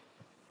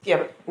 Yeah,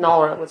 but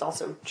Nala was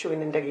also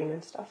chewing and digging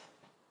and stuff.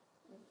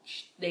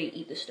 They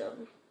eat the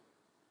stone.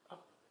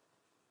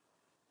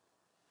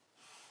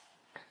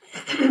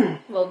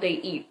 Well, they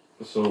eat.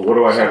 So what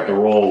do I have to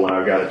roll when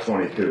I've got a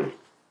 22?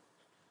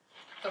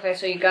 Okay,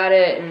 so you got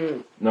it,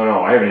 and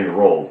No, I haven't even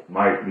rolled.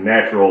 My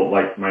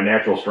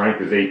natural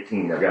strength is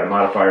 18. I've got a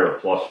modifier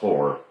of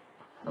 +4.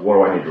 What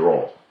do I need to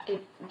roll?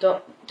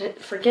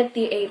 forget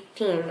the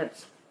 18.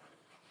 That's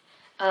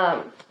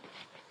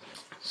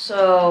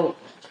so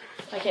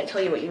I can't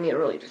tell you what you need to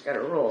roll. You just gotta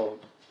roll.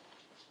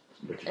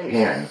 But you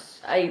can.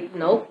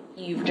 Nope.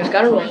 You've just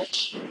gotta roll,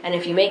 and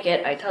if you make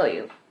it, I tell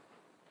you.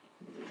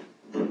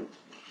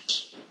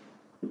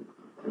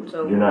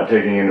 So You're not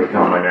taking into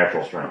account my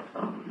natural strength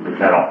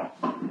at all.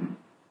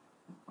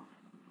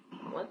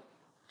 what?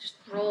 Just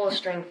roll a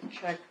strength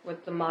check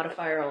with the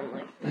modifier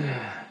only.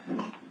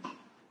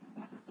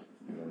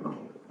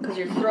 Because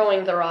you're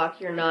throwing the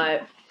rock, you're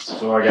not.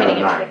 So I got a hitting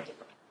it 9. with the-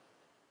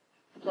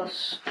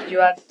 Plus, did you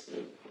add?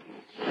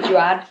 Did you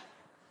add?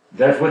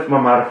 That's with my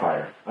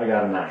modifier. I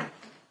got a 9.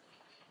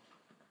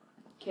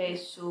 Okay,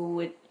 so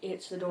it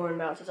hits the door and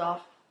bounces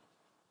off.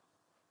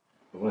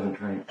 I wasn't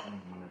trying.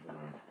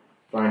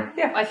 Fine.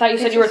 Yeah. I thought you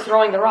said you were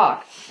throwing the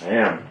rock I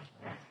am.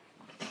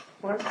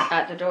 What?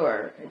 at the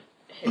door. It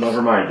hits.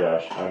 Never mind,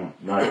 Josh. I'm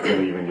not going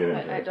to even get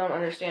into I it. don't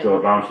understand. So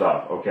it bounced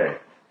off. Okay.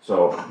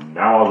 So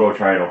now I'll go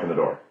try and open the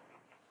door.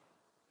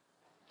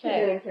 You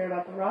Okay. didn't care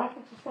about the rock,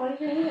 it's just flying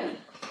your hand.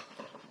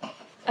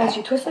 As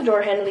you twist the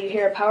door handle, you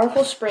hear a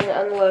powerful spring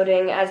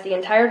unloading as the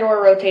entire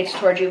door rotates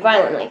towards you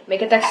violently.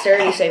 Make a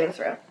dexterity saving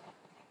throw.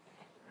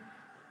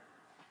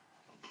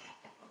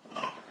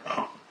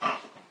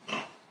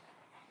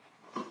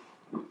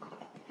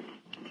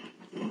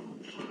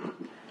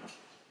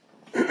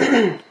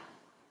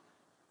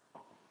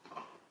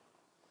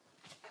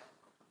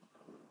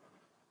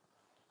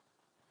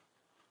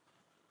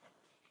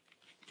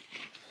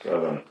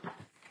 Seven.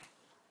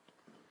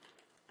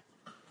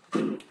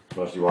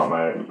 Unless you want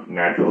my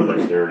natural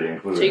dexterity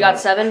included. So you got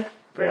 7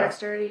 for Yeah.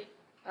 dexterity?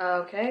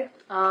 Okay.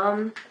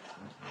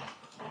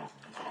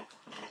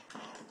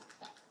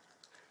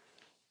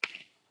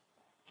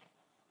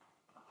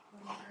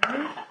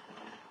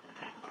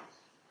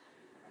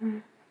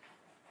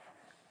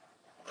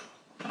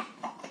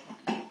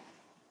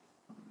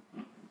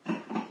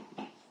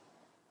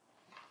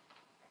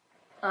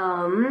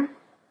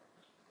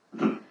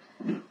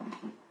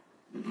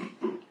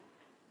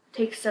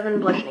 Take 7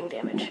 bludgeoning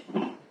damage.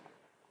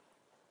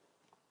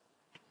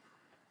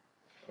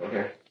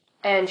 Okay.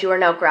 And you are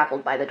now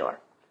grappled by the door.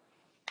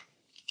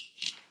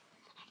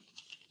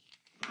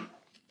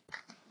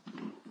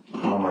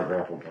 How am I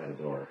grappled by the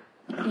door?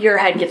 Your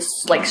head gets,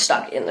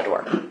 stuck in the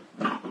door.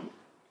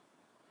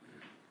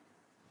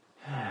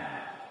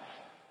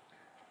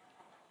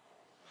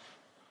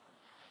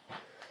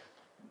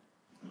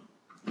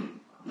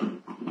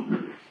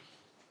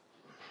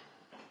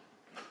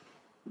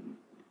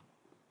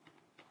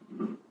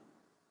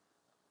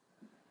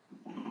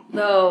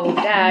 Though,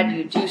 Dad,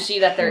 you do see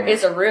that there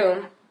is a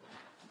room.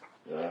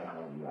 Yeah,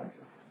 I'm not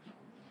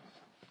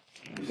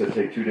sure. You said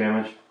take 2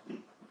 damage?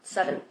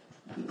 7.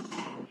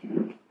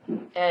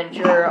 And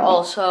you're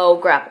also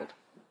grappled.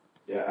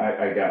 Yeah,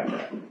 I got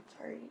that.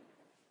 Sorry.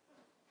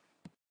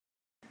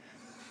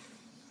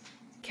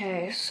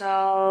 Okay,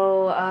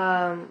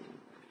 so,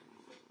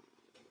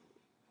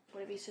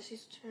 would it be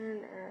Sissy's turn,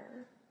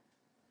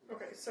 or?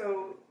 Okay,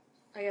 so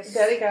I guess.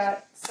 Daddy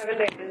got 7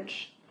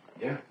 damage.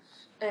 Yeah.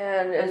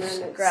 And it's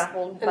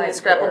grappled by it's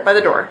the grappled door. by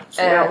the door.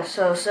 So And now,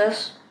 so,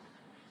 Sis,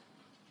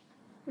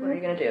 what are you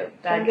gonna do?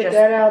 Trying to get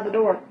that out of the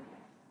door.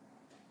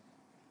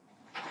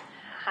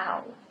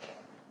 How?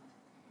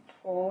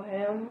 Pull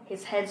him.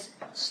 His head's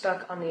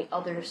stuck on the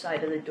other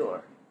side of the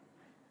door.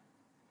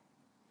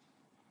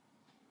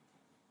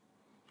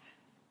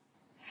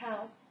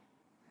 How?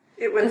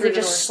 it went Because through it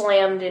the just door.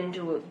 slammed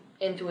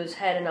into his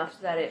head enough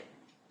that it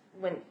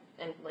went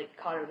and like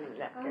caught him in the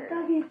neck I area.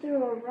 thought he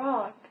threw a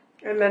rock.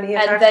 And then he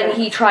And attacked then him.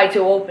 he tried to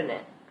open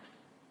it.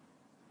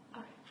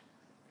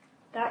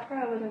 That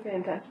probably wasn't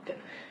paying attention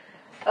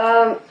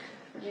to.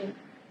 You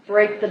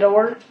break the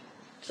door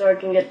so I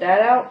can get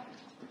that out.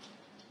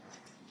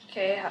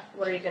 Okay,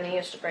 what are you gonna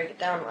use to break it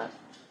down with?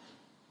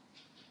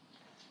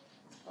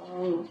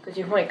 Because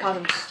you might cause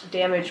him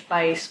damage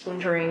by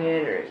splintering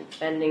it or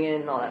bending it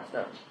and all that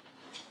stuff.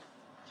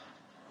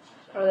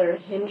 Are there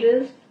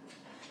hinges?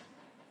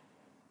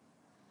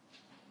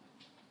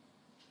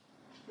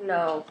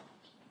 No.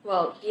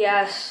 Well,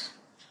 yes.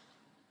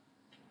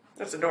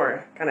 That's a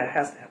door. Kind of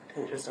has to have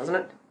hinges, doesn't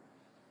it?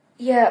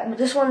 Yeah, but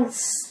this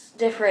one's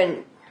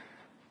different.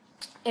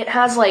 It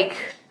has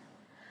like,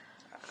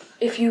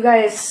 if you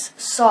guys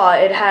saw,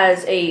 it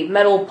has a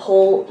metal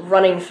pole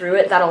running through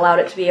it that allowed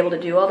it to be able to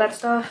do all that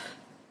stuff.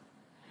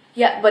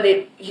 Yeah, but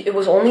it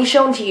was only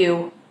shown to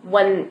you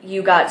when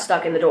you got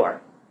stuck in the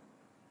door.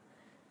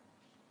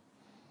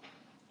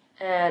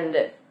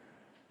 And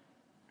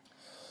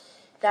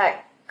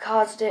that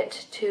caused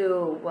it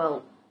to,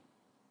 well,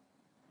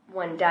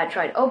 when Dad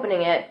tried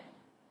opening it,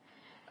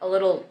 a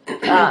little,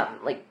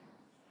 like,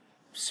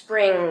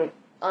 spring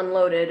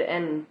unloaded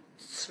and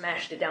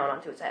smashed it down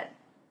onto its head.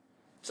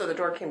 So the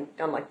door came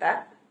down like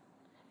that?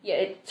 Yeah,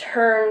 it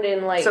turned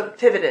in like... So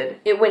pivoted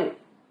it went...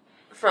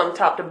 from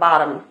top to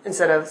bottom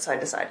instead of side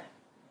to side.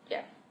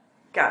 Yeah.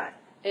 Got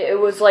it. It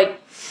was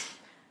like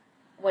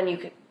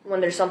when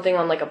there's something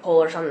on like a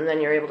pole or something,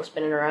 then you're able to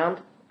spin it around.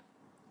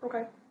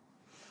 Okay.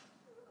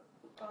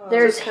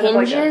 There's it's kind of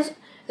like hinges.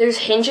 There's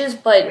hinges,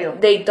 but wheel.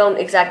 they don't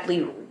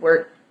exactly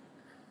work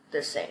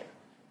the same.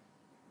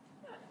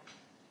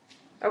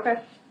 Okay.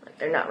 Like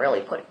they're not really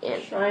put in.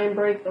 Try and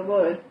break the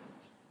wood.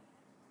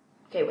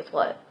 Okay, with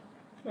what?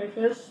 My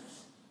fists.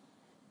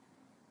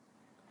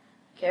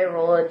 Okay,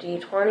 roll a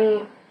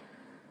d20.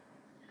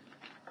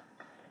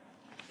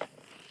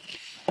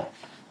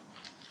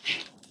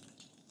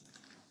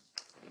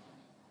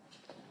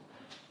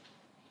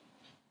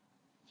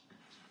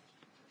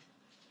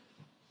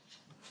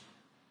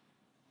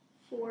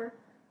 Four.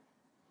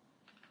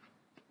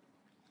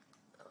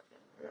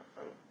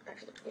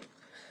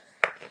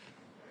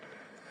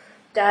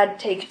 Dad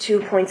take 2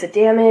 points of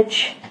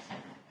damage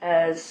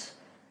as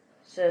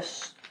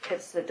Sis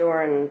hits the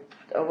door in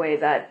a way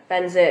that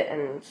bends it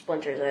and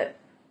splinters it,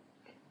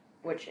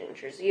 which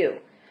injures you.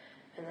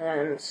 And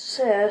then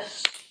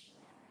Sis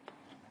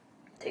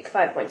take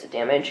 5 points of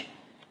damage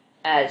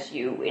as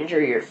you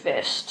injure your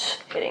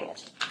fist hitting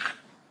it.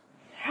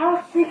 How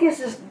thick is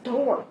this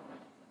door?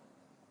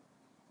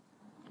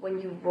 When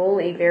you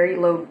roll a very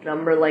low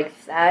number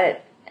like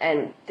that,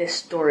 and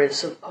this door is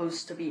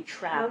supposed to be How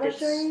trapped, much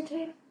do I it's need to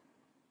take?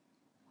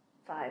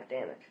 5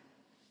 damage.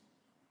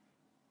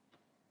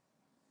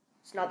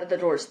 It's not that the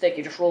door is thick;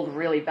 you just rolled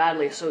really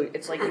badly, so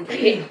it's like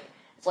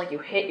you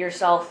hit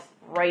yourself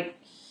right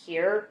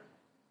here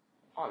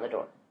on the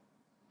door,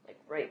 like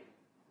right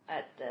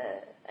at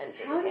the end.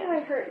 How of do your I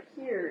hand. hurt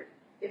here?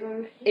 If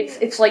I'm here?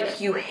 It's like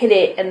you hit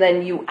it and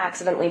then you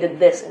accidentally did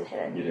this and hit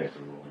it. You'd have to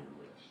roll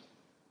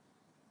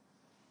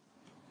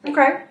your wrist.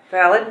 Okay.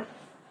 Valid.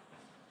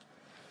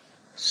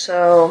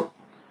 So,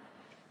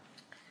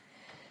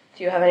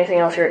 do you have anything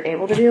else you're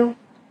able to do?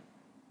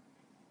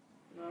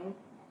 No.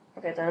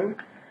 Okay then.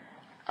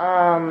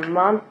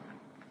 Mom?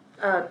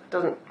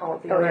 Doesn't all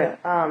of the Oh other.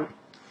 yeah.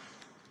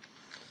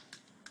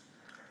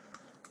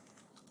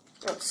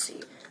 Let's see.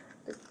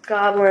 The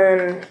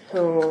goblin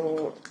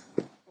who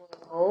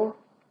will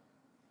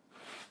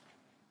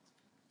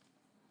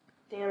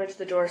damage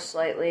the door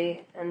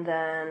slightly, and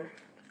then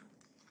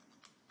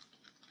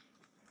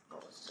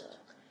what was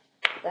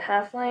the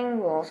halfling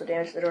will also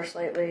damage the door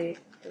slightly,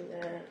 and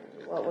then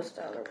what was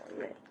the other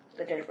one?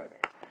 The gingerbread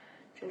man.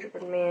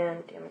 Gingerbread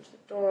man damage the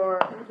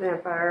door.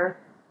 Vampire.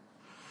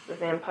 The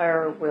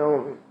vampire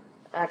will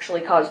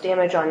actually cause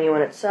damage on you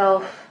in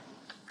itself.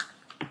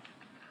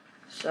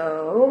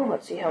 So,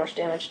 let's see how much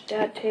damage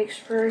Dad takes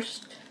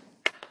first.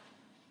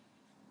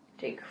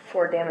 Take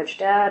 4 damage,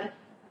 Dad.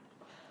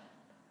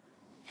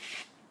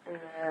 And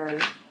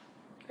then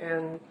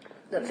And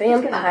the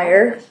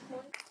vampire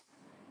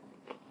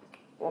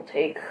will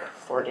take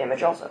 4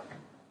 damage also.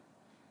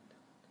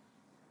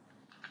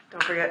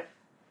 Don't forget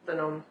the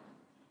gnome.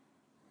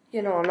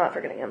 You know, I'm not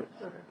forgetting him.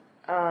 Okay.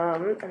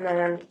 And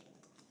then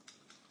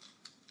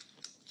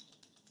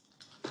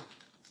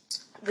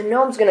the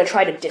gnome's gonna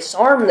try to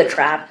disarm the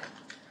trap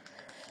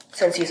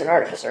since he's an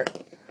artificer.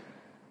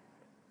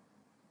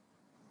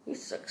 He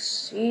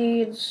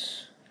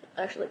succeeds.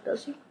 Actually,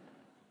 does he?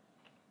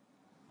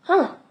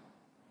 Huh.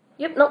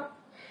 Yep, nope.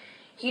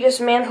 He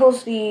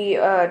dismantles the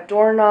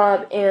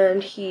doorknob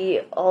and he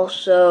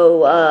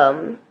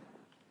also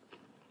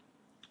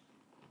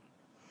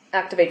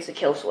activates the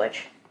kill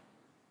switch.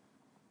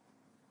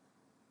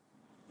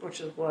 Which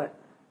is what?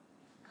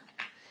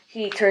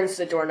 He turns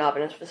the doorknob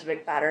in a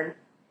specific pattern.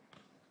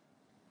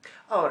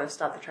 Oh, to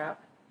stop the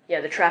trap.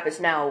 Yeah, the trap is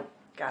now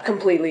Got it.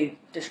 completely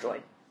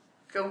destroyed.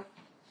 Cool.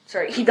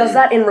 Sorry, he does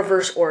that in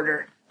reverse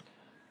order.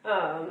 What's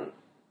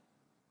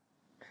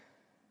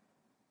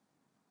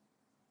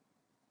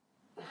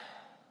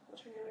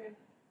your name again?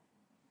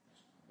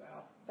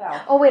 Val.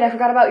 Val. Oh wait, I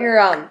forgot about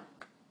your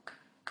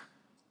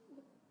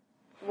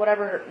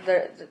whatever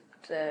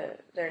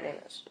their name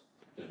is.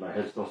 Is my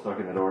head still stuck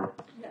in the door?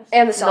 Yes.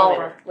 And the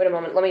salamander. Nora. Wait a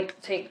moment, let me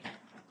take.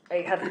 I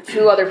have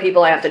 2 other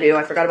people I have to do.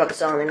 I forgot about the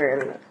salamander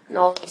and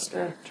No, let's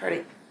try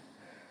to.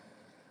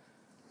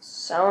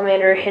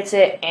 salamander hits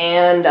it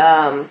and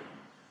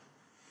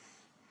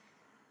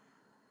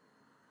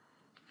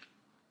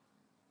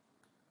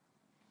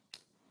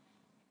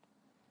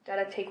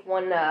gotta take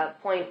 1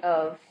 point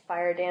of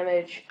fire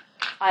damage.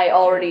 I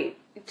already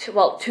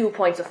 2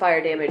 points of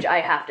fire damage. I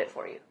halved it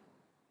for you.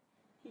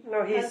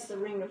 No, He has he's. the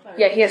ring of fire.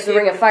 Yeah, he has the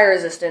ring of fire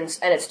resistance,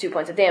 and it's 2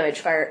 points of damage.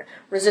 Fire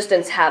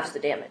resistance halves the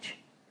damage,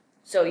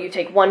 so you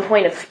take 1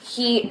 point of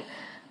heat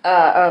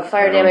of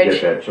fire I don't damage.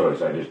 get that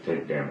choice. I just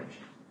take damage.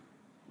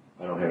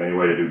 I don't have any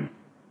way to do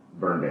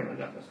burn damage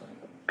on this thing.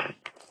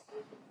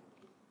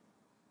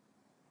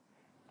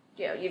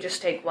 Yeah, you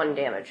just take 1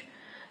 damage,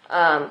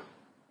 and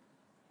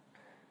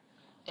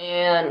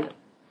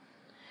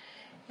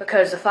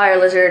because the fire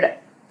lizard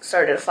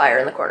started a fire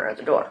in the corner of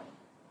the door,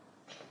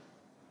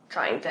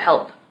 trying to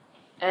help.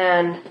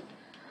 And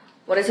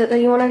what is it that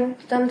you wanted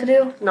them to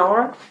do?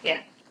 Nora?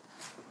 Yeah.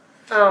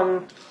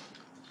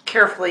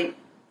 Carefully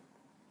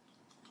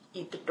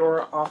eat the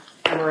door off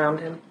and around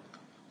him.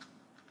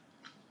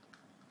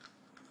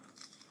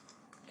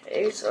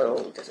 Okay,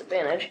 so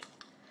disadvantage.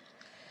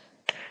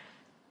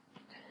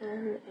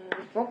 10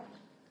 and 4.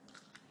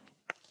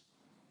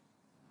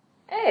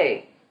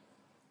 Hey.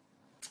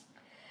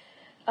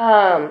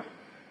 Now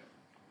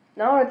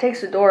it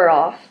takes the door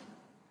off.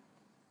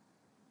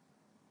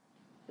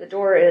 The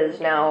door is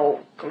now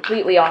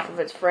completely off of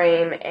its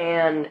frame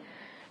and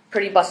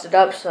pretty busted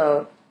up,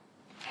 so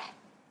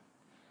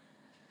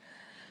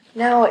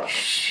now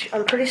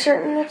I'm pretty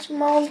certain it's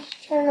Mom's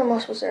turn,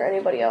 unless was there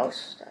anybody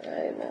else that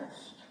I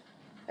missed?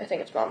 I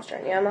think it's Mom's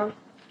turn. Yeah, Mom?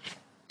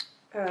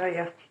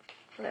 Yeah.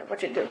 Okay,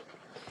 what'd you do?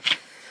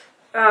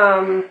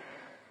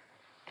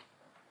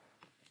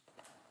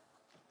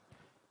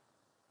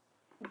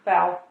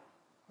 Val,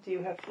 do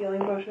you have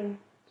healing potion?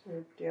 Or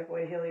do you have a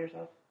way to heal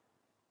yourself?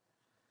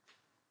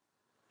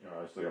 You know,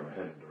 I still got my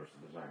head in the door, so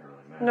it doesn't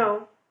really matter.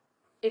 No.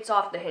 It's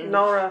off the hinge.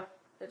 Nora.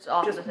 It's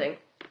off Just- the thing.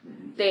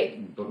 But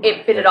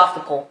It bit it off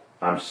the pole.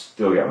 I'm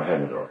still got my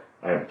head in the door.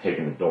 I haven't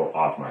taken the door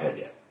off my head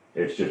yet.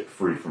 It's just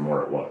free from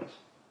where it was.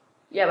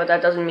 Yeah, but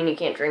that doesn't mean you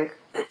can't drink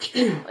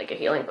like a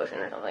healing potion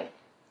or something.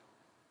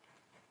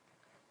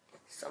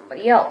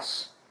 Somebody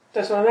else.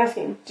 That's what I'm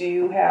asking. Do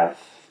you have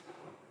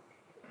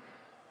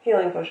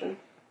healing potion?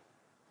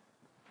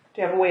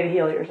 Do you have a way to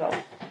heal yourself?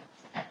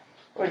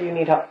 Or do you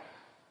need help?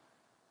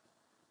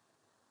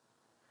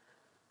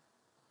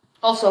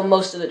 Also,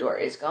 most of the door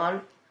is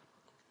gone.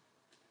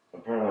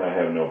 Apparently I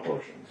have no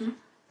potions.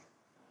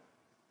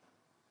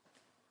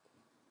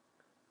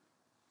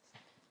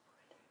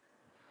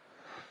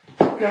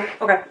 No?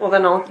 Okay. Well,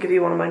 then I'll give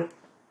you one of mine.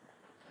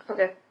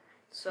 Okay.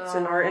 So It's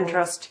in our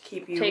interest to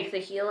keep you... take the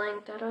healing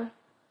data.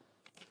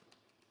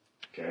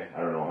 Okay, I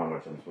don't know how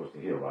much I'm supposed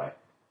to heal by.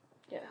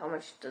 Yeah, how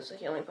much does the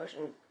healing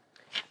potion?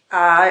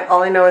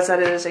 all I know is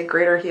that it is a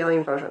greater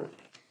healing potion.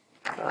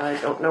 I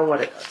don't know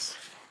what it does.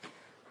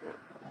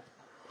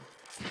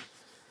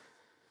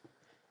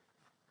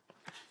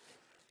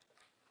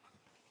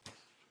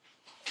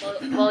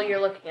 While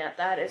you're looking at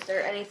that, is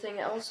there anything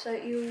else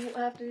that you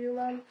have to do,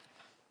 Mom?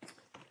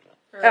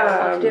 Or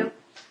want to do?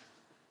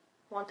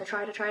 Want to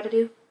try to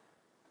do?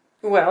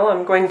 Well,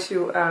 I'm going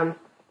to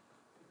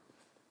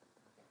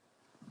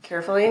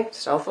carefully,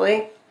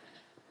 stealthily,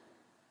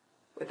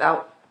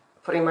 without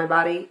putting my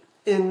body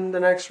in the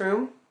next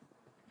room,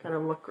 kind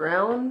of look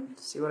around,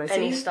 see what I see.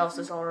 Any stealth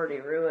is already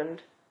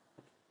ruined.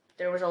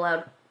 There was a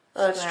loud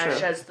That's smash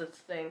true. as the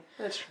thing.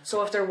 That's true.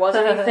 So if there was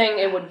anything,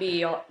 it would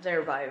be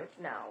there by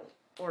now,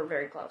 or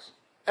very close.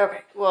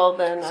 Okay, well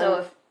then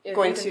So I'm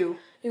going you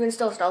can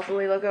still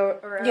stealthily look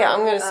around. Yeah, I'm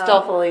going to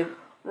stealthily,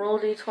 roll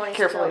a d20.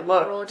 carefully stealth,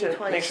 look roll a to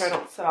d20, make sure I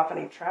don't set off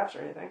any traps or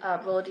anything.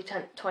 roll a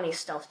d20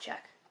 stealth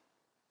check.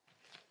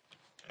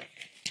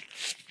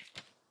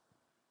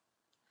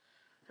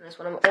 And this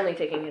one I'm only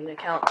taking into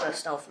account the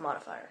stealth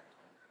modifier.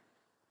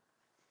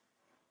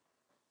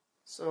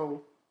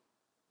 So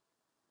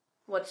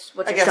What's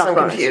I your guess stealth I'm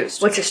bonus?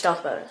 confused. What's your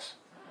stealth bonus?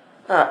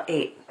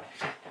 8.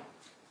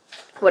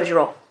 What did you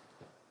roll?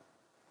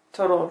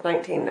 Total of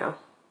 19 now.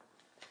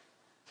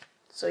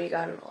 So you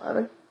got an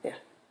 11? Yeah.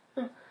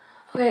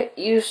 Okay,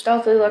 you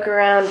stealthily look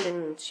around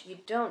and you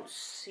don't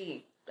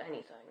see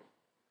anything.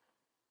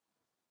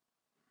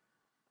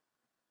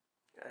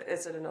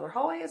 Is it another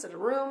hallway? Is it a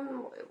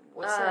room?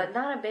 What's that?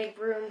 Not a big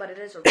room, but it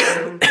is a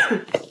room.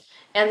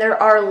 And there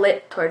are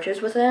lit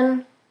torches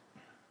within.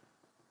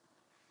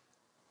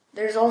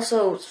 There's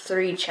also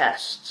 3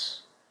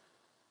 chests.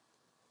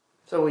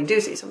 So we do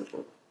see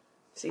something.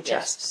 See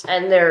chests. Yes,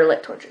 and there are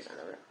lit torches in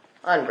the room.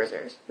 On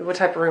Brizzers. What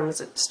type of room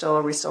is it still?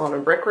 Are we still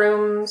in brick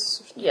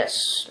rooms?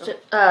 Yes.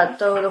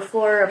 Though the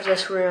floor of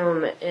this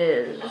room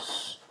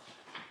is...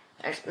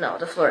 Actually, no,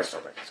 the floor is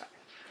still brick. Sorry.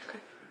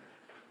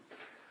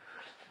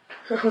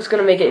 I was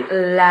gonna make it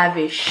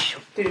lavish.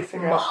 Did you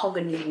figure out?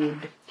 Mahogany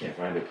wood. Can't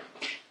find it.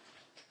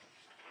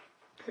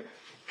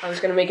 I was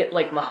gonna make it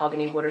like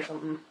mahogany wood or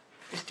something.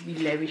 Just to be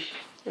lavish.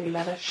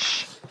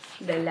 Lavish.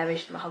 The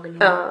lavish mahogany.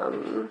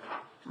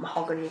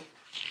 Mahogany.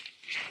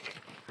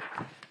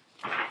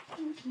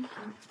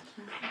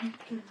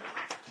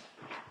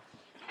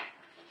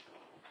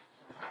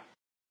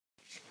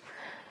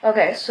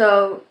 Okay,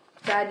 so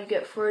Dad, you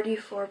get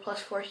 44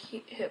 plus 4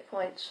 hit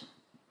points.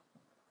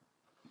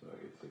 So I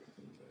get 16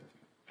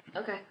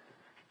 back. Okay.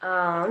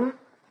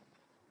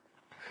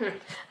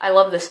 I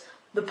love this.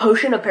 The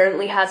potion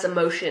apparently has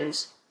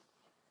emotions.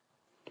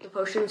 The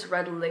potion's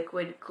red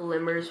liquid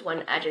glimmers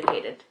when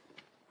agitated.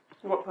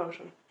 What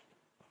potion?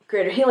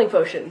 Greater healing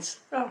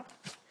potions. Oh.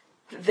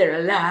 They're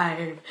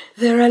alive.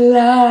 They're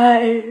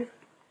alive.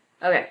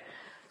 Okay.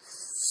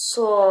 So,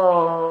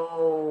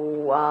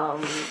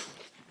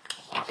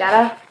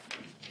 Dada,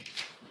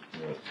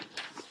 Yeah.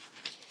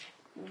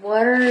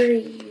 what are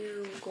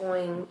you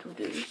going to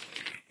do?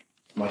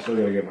 I still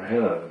gotta get my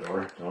head out of the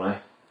door, don't I?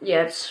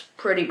 Yeah, it's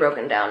pretty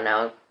broken down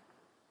now.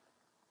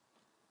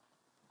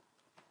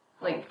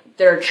 Like,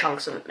 there are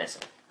chunks of it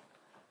missing.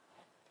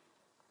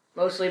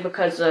 Mostly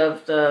because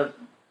of the...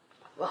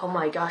 Oh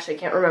my gosh, I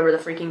can't remember the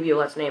freaking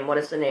Violet's name. What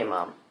is the name,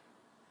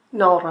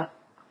 Nora.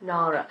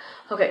 Nara.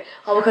 Okay,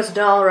 all because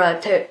Nara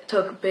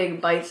took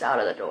big bites out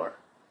of the door.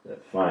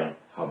 That's fine.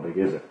 How big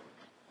is it?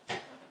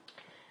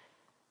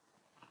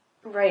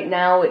 Right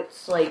now,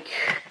 it's like...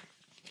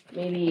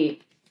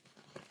 maybe...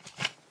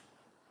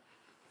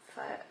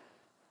 5...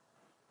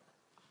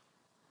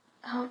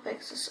 How big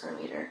is a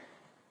centimeter?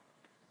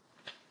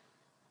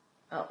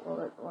 Oh,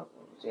 well, what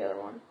was the other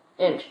one?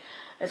 Inch.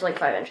 It's like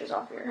 5 inches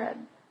off your head.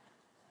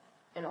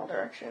 In all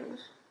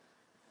directions.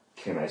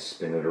 Can I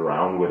spin it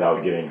around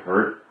without getting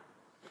hurt?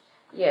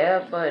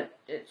 Yeah, but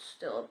it's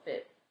still a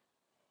bit...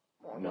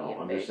 No,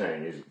 I'm just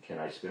saying, can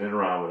I spin it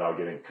around without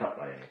getting cut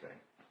by anything?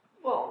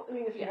 Well, I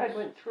mean, if your head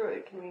went through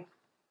it, can we...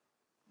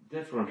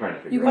 That's what I'm trying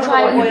to figure You out. can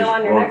try I oil just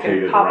on your neck and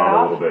rotate it pop it around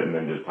off? a little bit and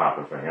then just pop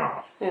the thing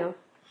off. Yeah.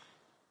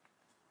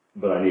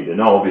 But I need to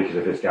know, because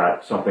if it's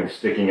got something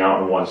sticking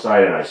out on one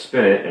side and I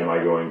spin it, am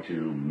I going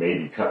to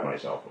maybe cut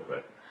myself with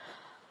it?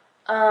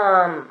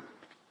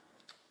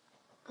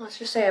 Let's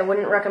just say I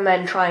wouldn't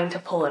recommend trying to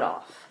pull it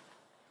off.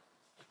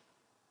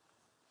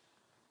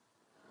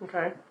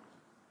 Okay.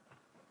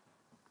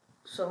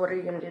 So what are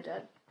you gonna do,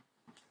 Dad?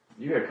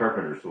 You got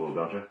carpenter's tools,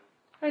 don't you?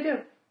 I do.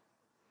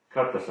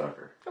 Cut the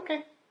sucker.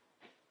 Okay.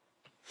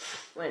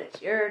 When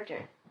it's your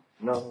turn.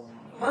 No.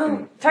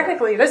 Well,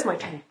 technically, it is my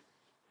turn.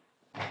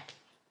 No,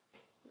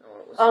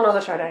 it was- Oh, no,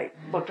 that's right. I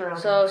looked around.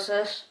 So,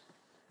 sis,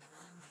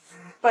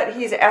 But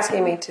he's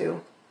asking me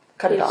to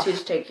cut it off.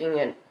 he's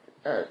taking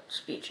a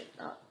speech and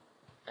not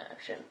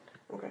action.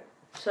 Okay.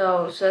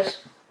 So,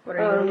 sis, what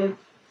are you gonna do?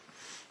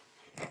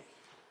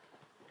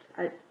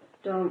 I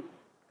don't.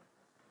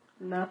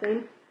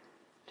 Nothing.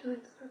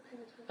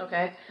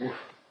 Okay.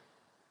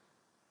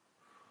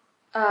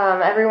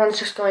 Everyone's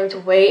just going to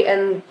wait,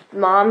 and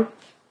Mom,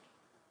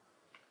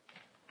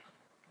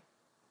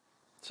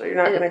 So you're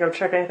not going to go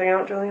check anything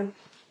out, Julian?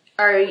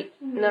 are you,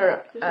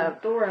 no, There's a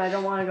door and I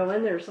don't want to go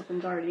in there.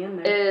 Something's already in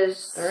there.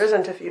 is... There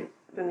isn't if you've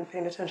been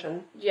paying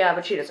attention. Yeah,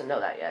 but she doesn't know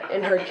that yet.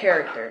 In her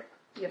character.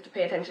 You have to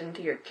pay attention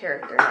to your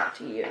character, not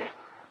to you.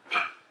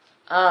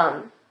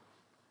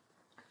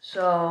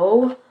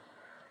 So...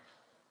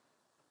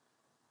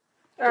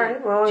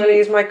 Alright, well, I'm going to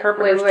use my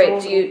carpenter's Wait,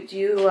 tools. do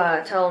you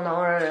tell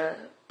Nora to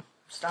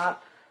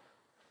stop?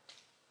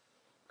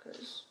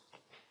 Because...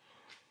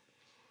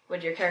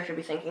 Would your character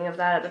be thinking of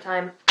that at the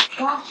time?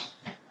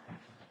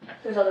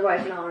 Because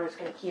otherwise Nora's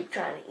going to keep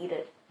trying to eat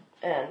it.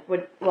 And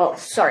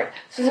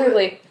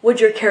specifically, would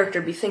your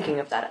character be thinking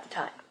of that at the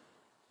time?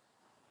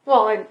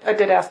 Well, I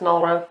did ask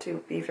Nalra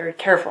to be very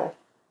careful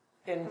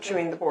in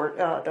chewing the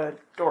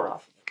door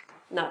off,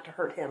 not to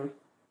hurt him.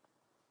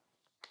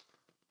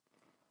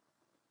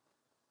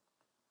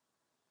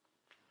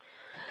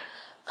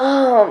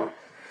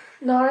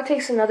 Nora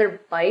takes another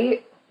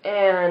bite,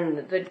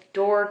 and the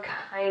door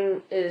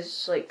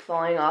is like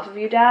falling off of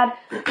you, Dad.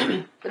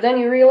 But then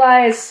you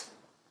realize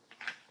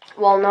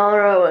while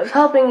Nara was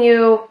helping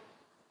you,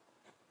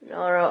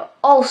 Nara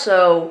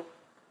also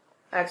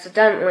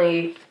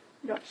accidentally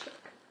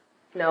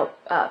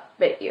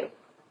bit you.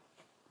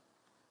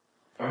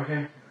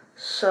 Okay.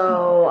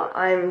 So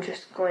I'm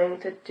just going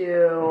to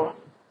do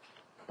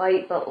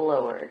bite but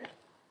lowered.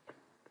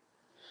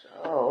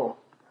 So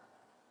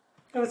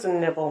It was a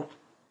nibble.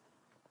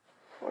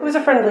 It was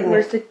a friendly nibble.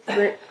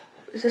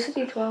 Is this a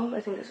D12? I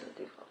think this is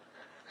a D12.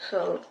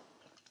 So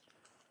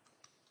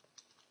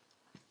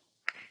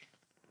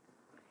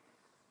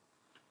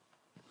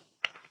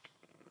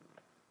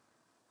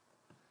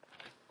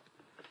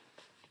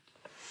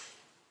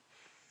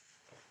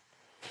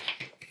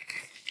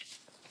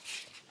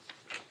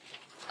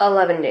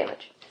 11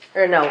 damage.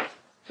 Or no,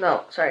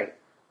 sorry.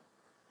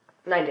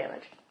 9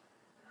 damage.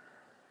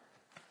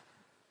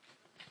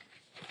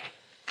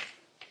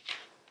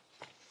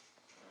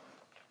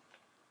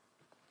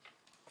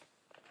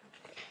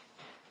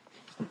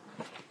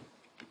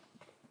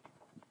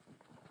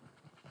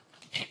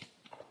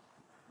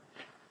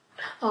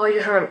 Oh, I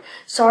just remembered.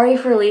 Sorry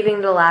for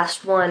leaving the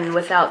last one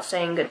without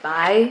saying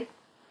goodbye.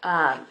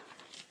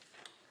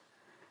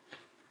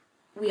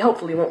 We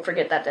hopefully won't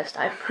forget that this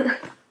time.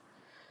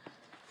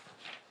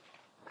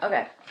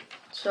 Okay,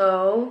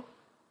 so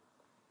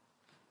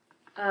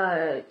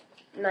 9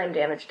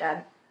 damage,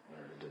 Dad.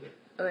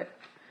 Okay,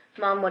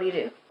 Mom, what do you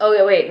do? Oh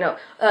yeah, wait, no.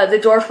 The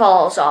door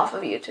falls off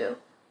of you two.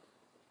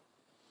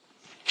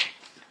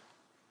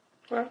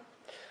 Well,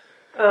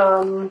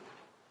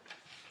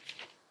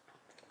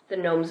 The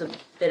gnome's a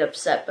bit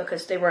upset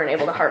because they weren't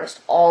able to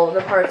harvest all of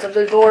the parts of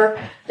the door.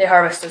 They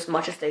harvest as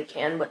much as they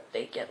can, but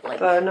they get like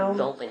The gnome?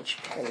 the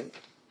linchpin.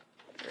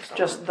 Or something.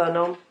 Just the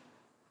gnome.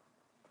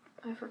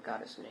 I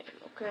forgot his name.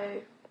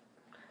 Okay,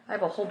 I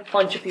have a whole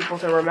bunch of people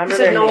to remember His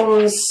their names.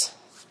 gnomes.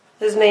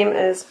 His name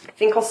is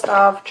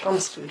Finkelstav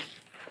Chomsky.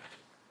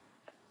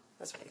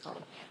 That's what you call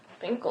him.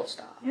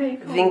 Finkelstaff. Yeah, you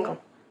call Winkel.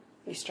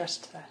 You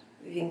stressed that.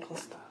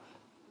 Winkelstav.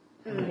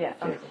 Yeah.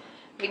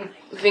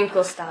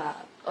 Finkelstaff.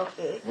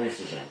 Okay. What's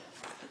his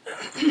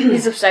name?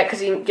 He's upset because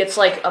he gets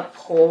like a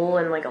pole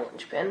and like a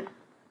linchpin.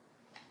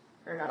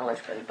 Or not a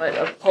linchpin, but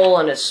a pole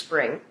and a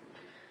spring.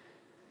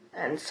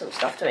 And some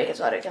stuff to make it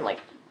so that it can like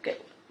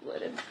get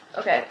lidded.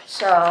 Okay,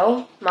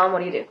 so, Mom, what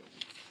do you do?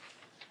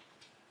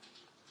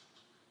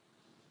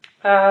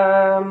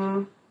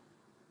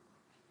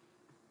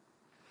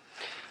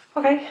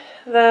 Okay,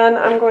 then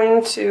I'm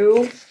going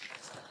to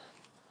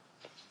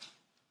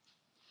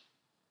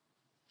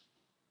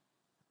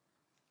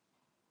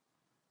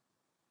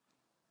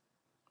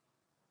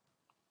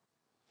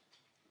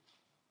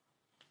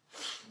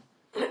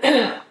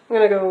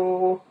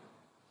go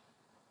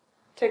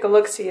take a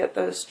look-see at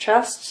those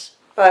chests,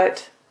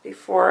 but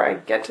before I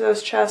get to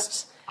those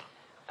chests,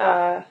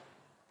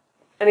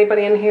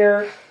 anybody in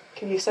here,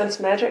 can you sense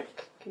magic?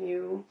 Can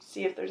you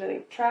see if there's any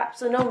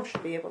traps? A gnome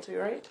should be able to,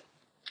 right?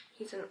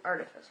 He's an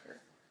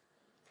artificer.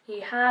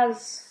 He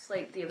has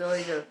like the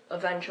ability to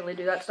eventually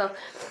do that stuff.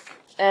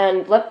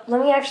 And let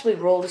me actually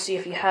roll to see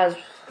if he has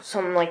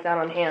something like that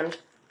on hand.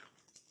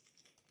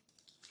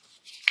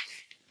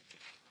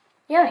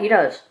 Yeah, he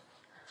does.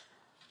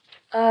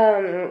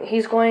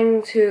 He's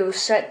going to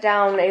set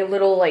down a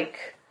little,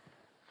 like,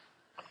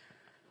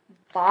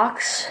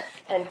 box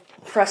and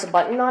press a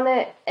button on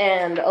it,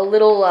 and a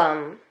little,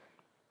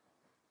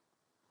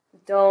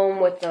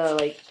 dome with the,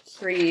 like,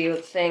 3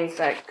 things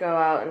that go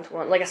out into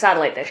one, like a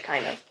satellite dish,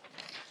 kind of.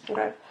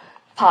 Okay.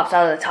 Pops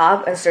out of the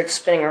top and starts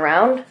spinning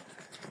around,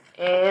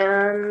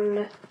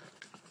 and...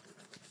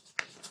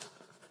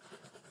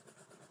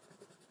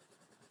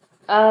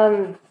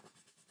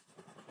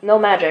 no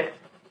magic.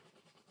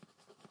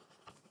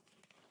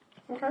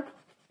 Okay.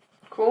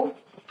 Cool.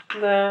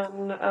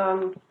 Then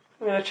I'm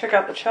gonna check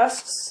out the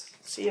chests,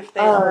 see if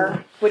they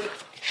are.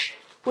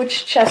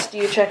 Which chest do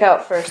you check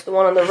out first? The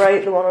one on the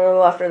right, the one on the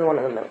left, or the one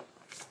in the middle?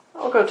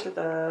 I'll go to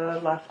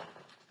the left.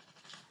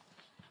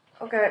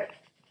 Okay.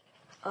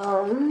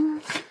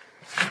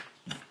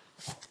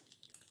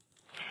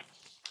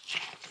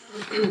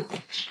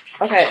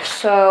 Okay,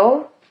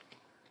 so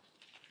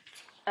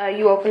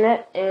you open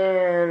it,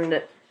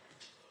 and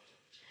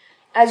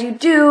as you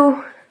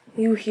do,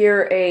 you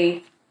hear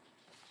a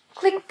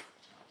click,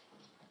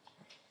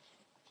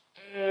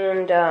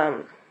 and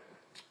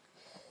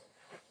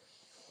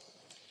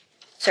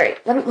sorry,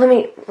 let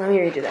me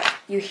redo that.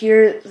 You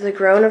hear the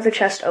groan of the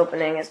chest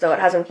opening as though it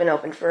hasn't been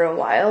opened for a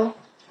while,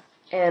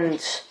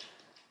 and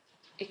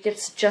it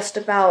gets just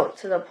about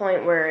to the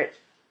point where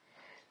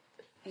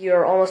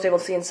you're almost able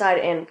to see inside,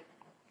 and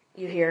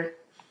you hear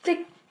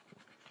click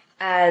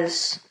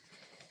as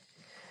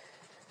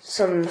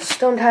some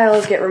stone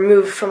tiles get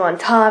removed from on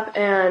top,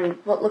 and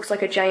what looks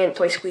like a giant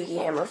toy squeaky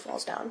hammer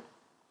falls down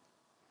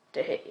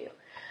to hit you.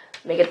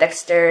 Make a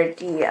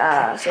dexterity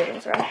saving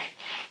throw.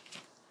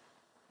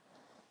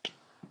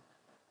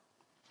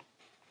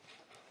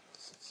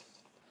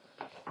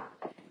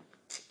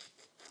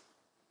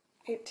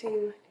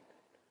 $18,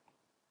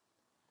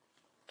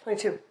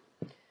 22.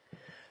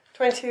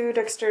 22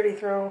 dexterity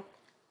throw.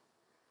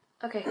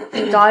 Okay,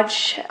 you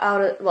dodge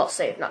out of, well,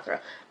 save, not throw,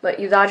 but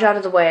you dodge out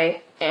of the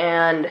way,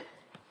 and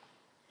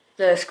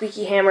the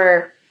squeaky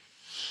hammer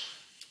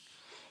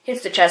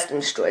hits the chest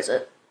and destroys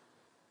it.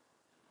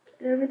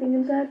 Everything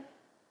inside?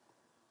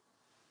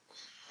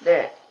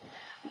 There.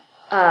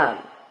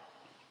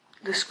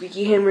 The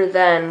squeaky hammer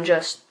then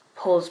just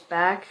pulls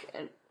back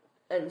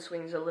and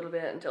swings a little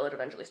bit until it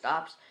eventually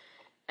stops,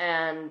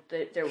 and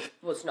there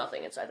was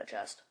nothing inside the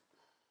chest.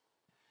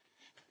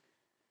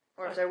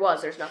 Or if there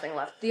was, there's nothing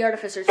left. The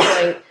artificer's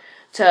going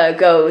to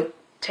go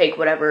take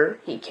whatever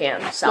he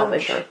can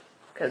salvage,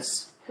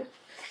 because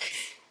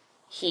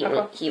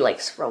he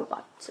likes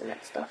robots and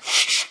that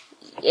stuff.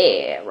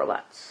 Yeah,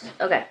 robots.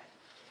 Okay.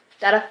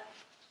 Data,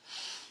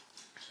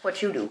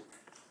 what you do?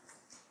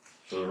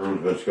 So the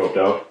room's been scoped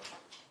out?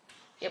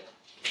 Yep.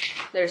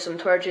 There's some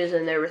torches,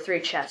 and there were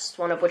 3 chests,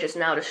 one of which is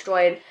now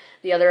destroyed,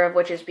 the other of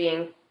which is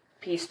being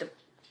pieced...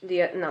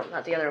 No,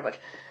 not the other of which.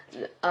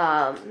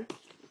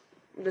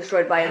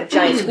 Destroyed by a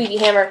giant squeaky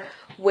hammer,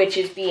 which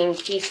is being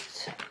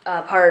pieced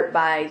apart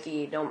by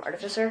the gnome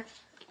artificer.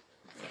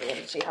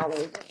 Let's see how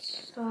many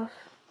stuff.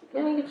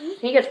 Yeah,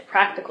 he gets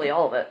practically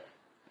all of it.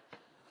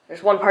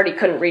 There's one part he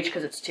couldn't reach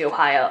because it's too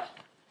high up.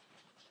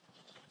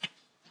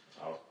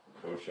 I'll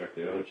go check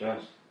the other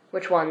chest.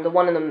 Which one? The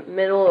one in the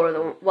middle or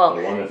the... Well,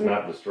 The one that's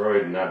not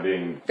destroyed and not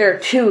being... there are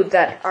 2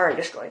 that aren't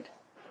destroyed.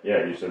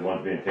 Yeah, you said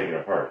one's being taken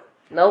apart.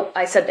 Nope,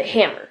 I said the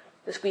hammer.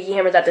 The squeaky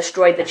hammer that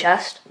destroyed the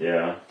chest.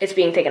 Yeah. It's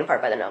being taken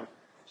apart by the gnome.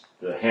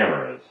 The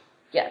hammer is.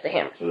 Yeah, the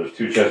hammer. So there's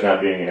 2 chests not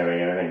having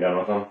anything done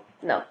with them?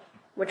 No.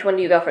 Which one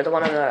do you go for? The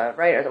one on the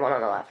right or the one on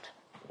the left?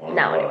 One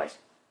Now, on the anyways.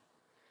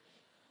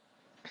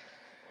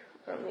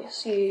 Let me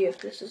see if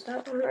this is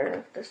that one or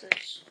if this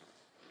is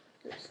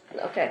this.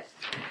 Okay.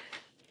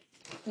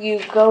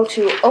 You go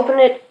to open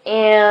it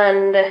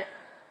and...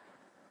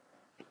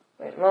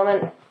 Wait a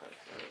moment.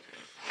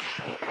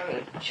 Let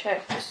me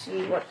check to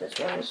see what this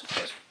one is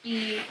supposed to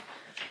be.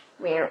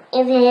 Where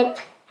is it?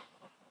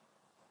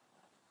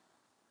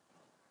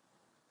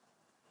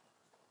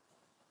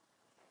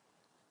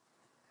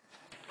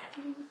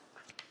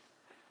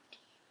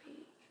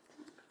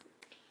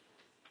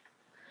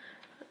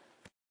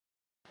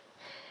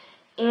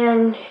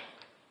 And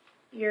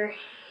your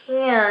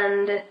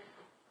hand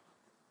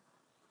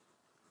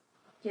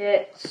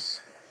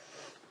gets...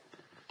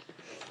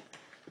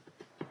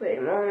 Wait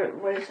a moment,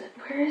 what is it?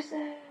 Where is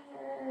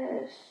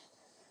this?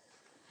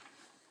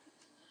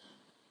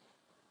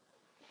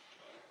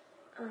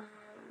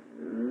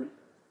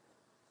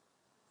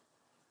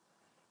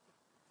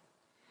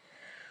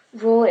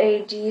 Roll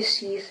a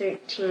DC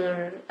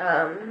 13,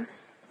 an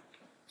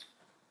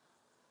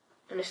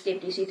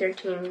escape DC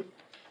 13,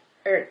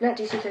 or not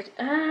DC 13,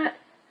 an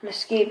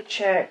escape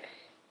check.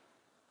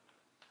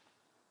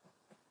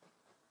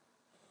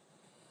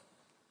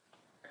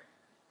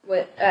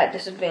 At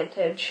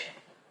disadvantage.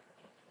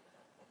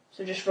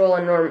 So just roll a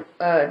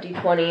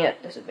d20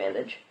 at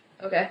disadvantage.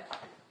 Okay.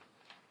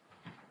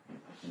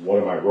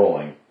 What am I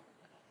rolling?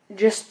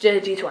 Just a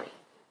d20.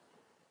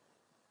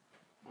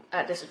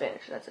 At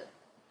disadvantage, that's it.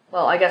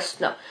 Well, I guess,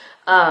 no.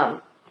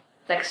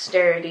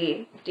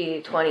 Dexterity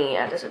d20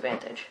 at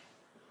disadvantage.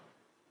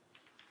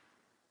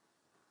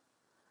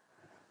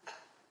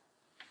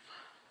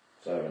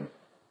 Seven.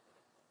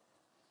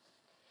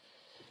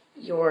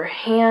 Your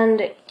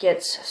hand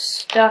gets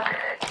stuck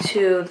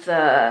to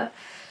the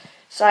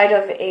side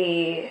of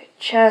a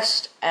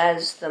chest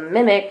as the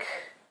mimic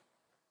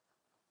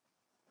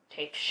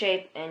takes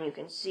shape, and you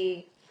can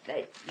see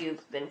that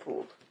you've been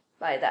fooled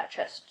by that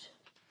chest.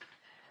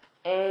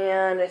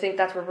 And I think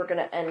that's where we're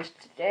going to end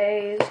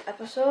today's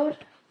episode.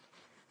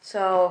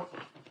 So,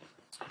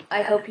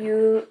 I hope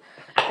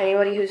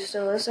anybody who's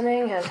still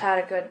listening, has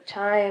had a good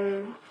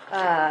time.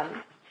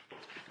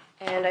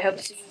 And I hope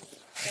to see you in the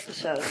next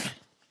episode.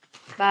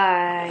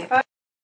 Bye. Bye.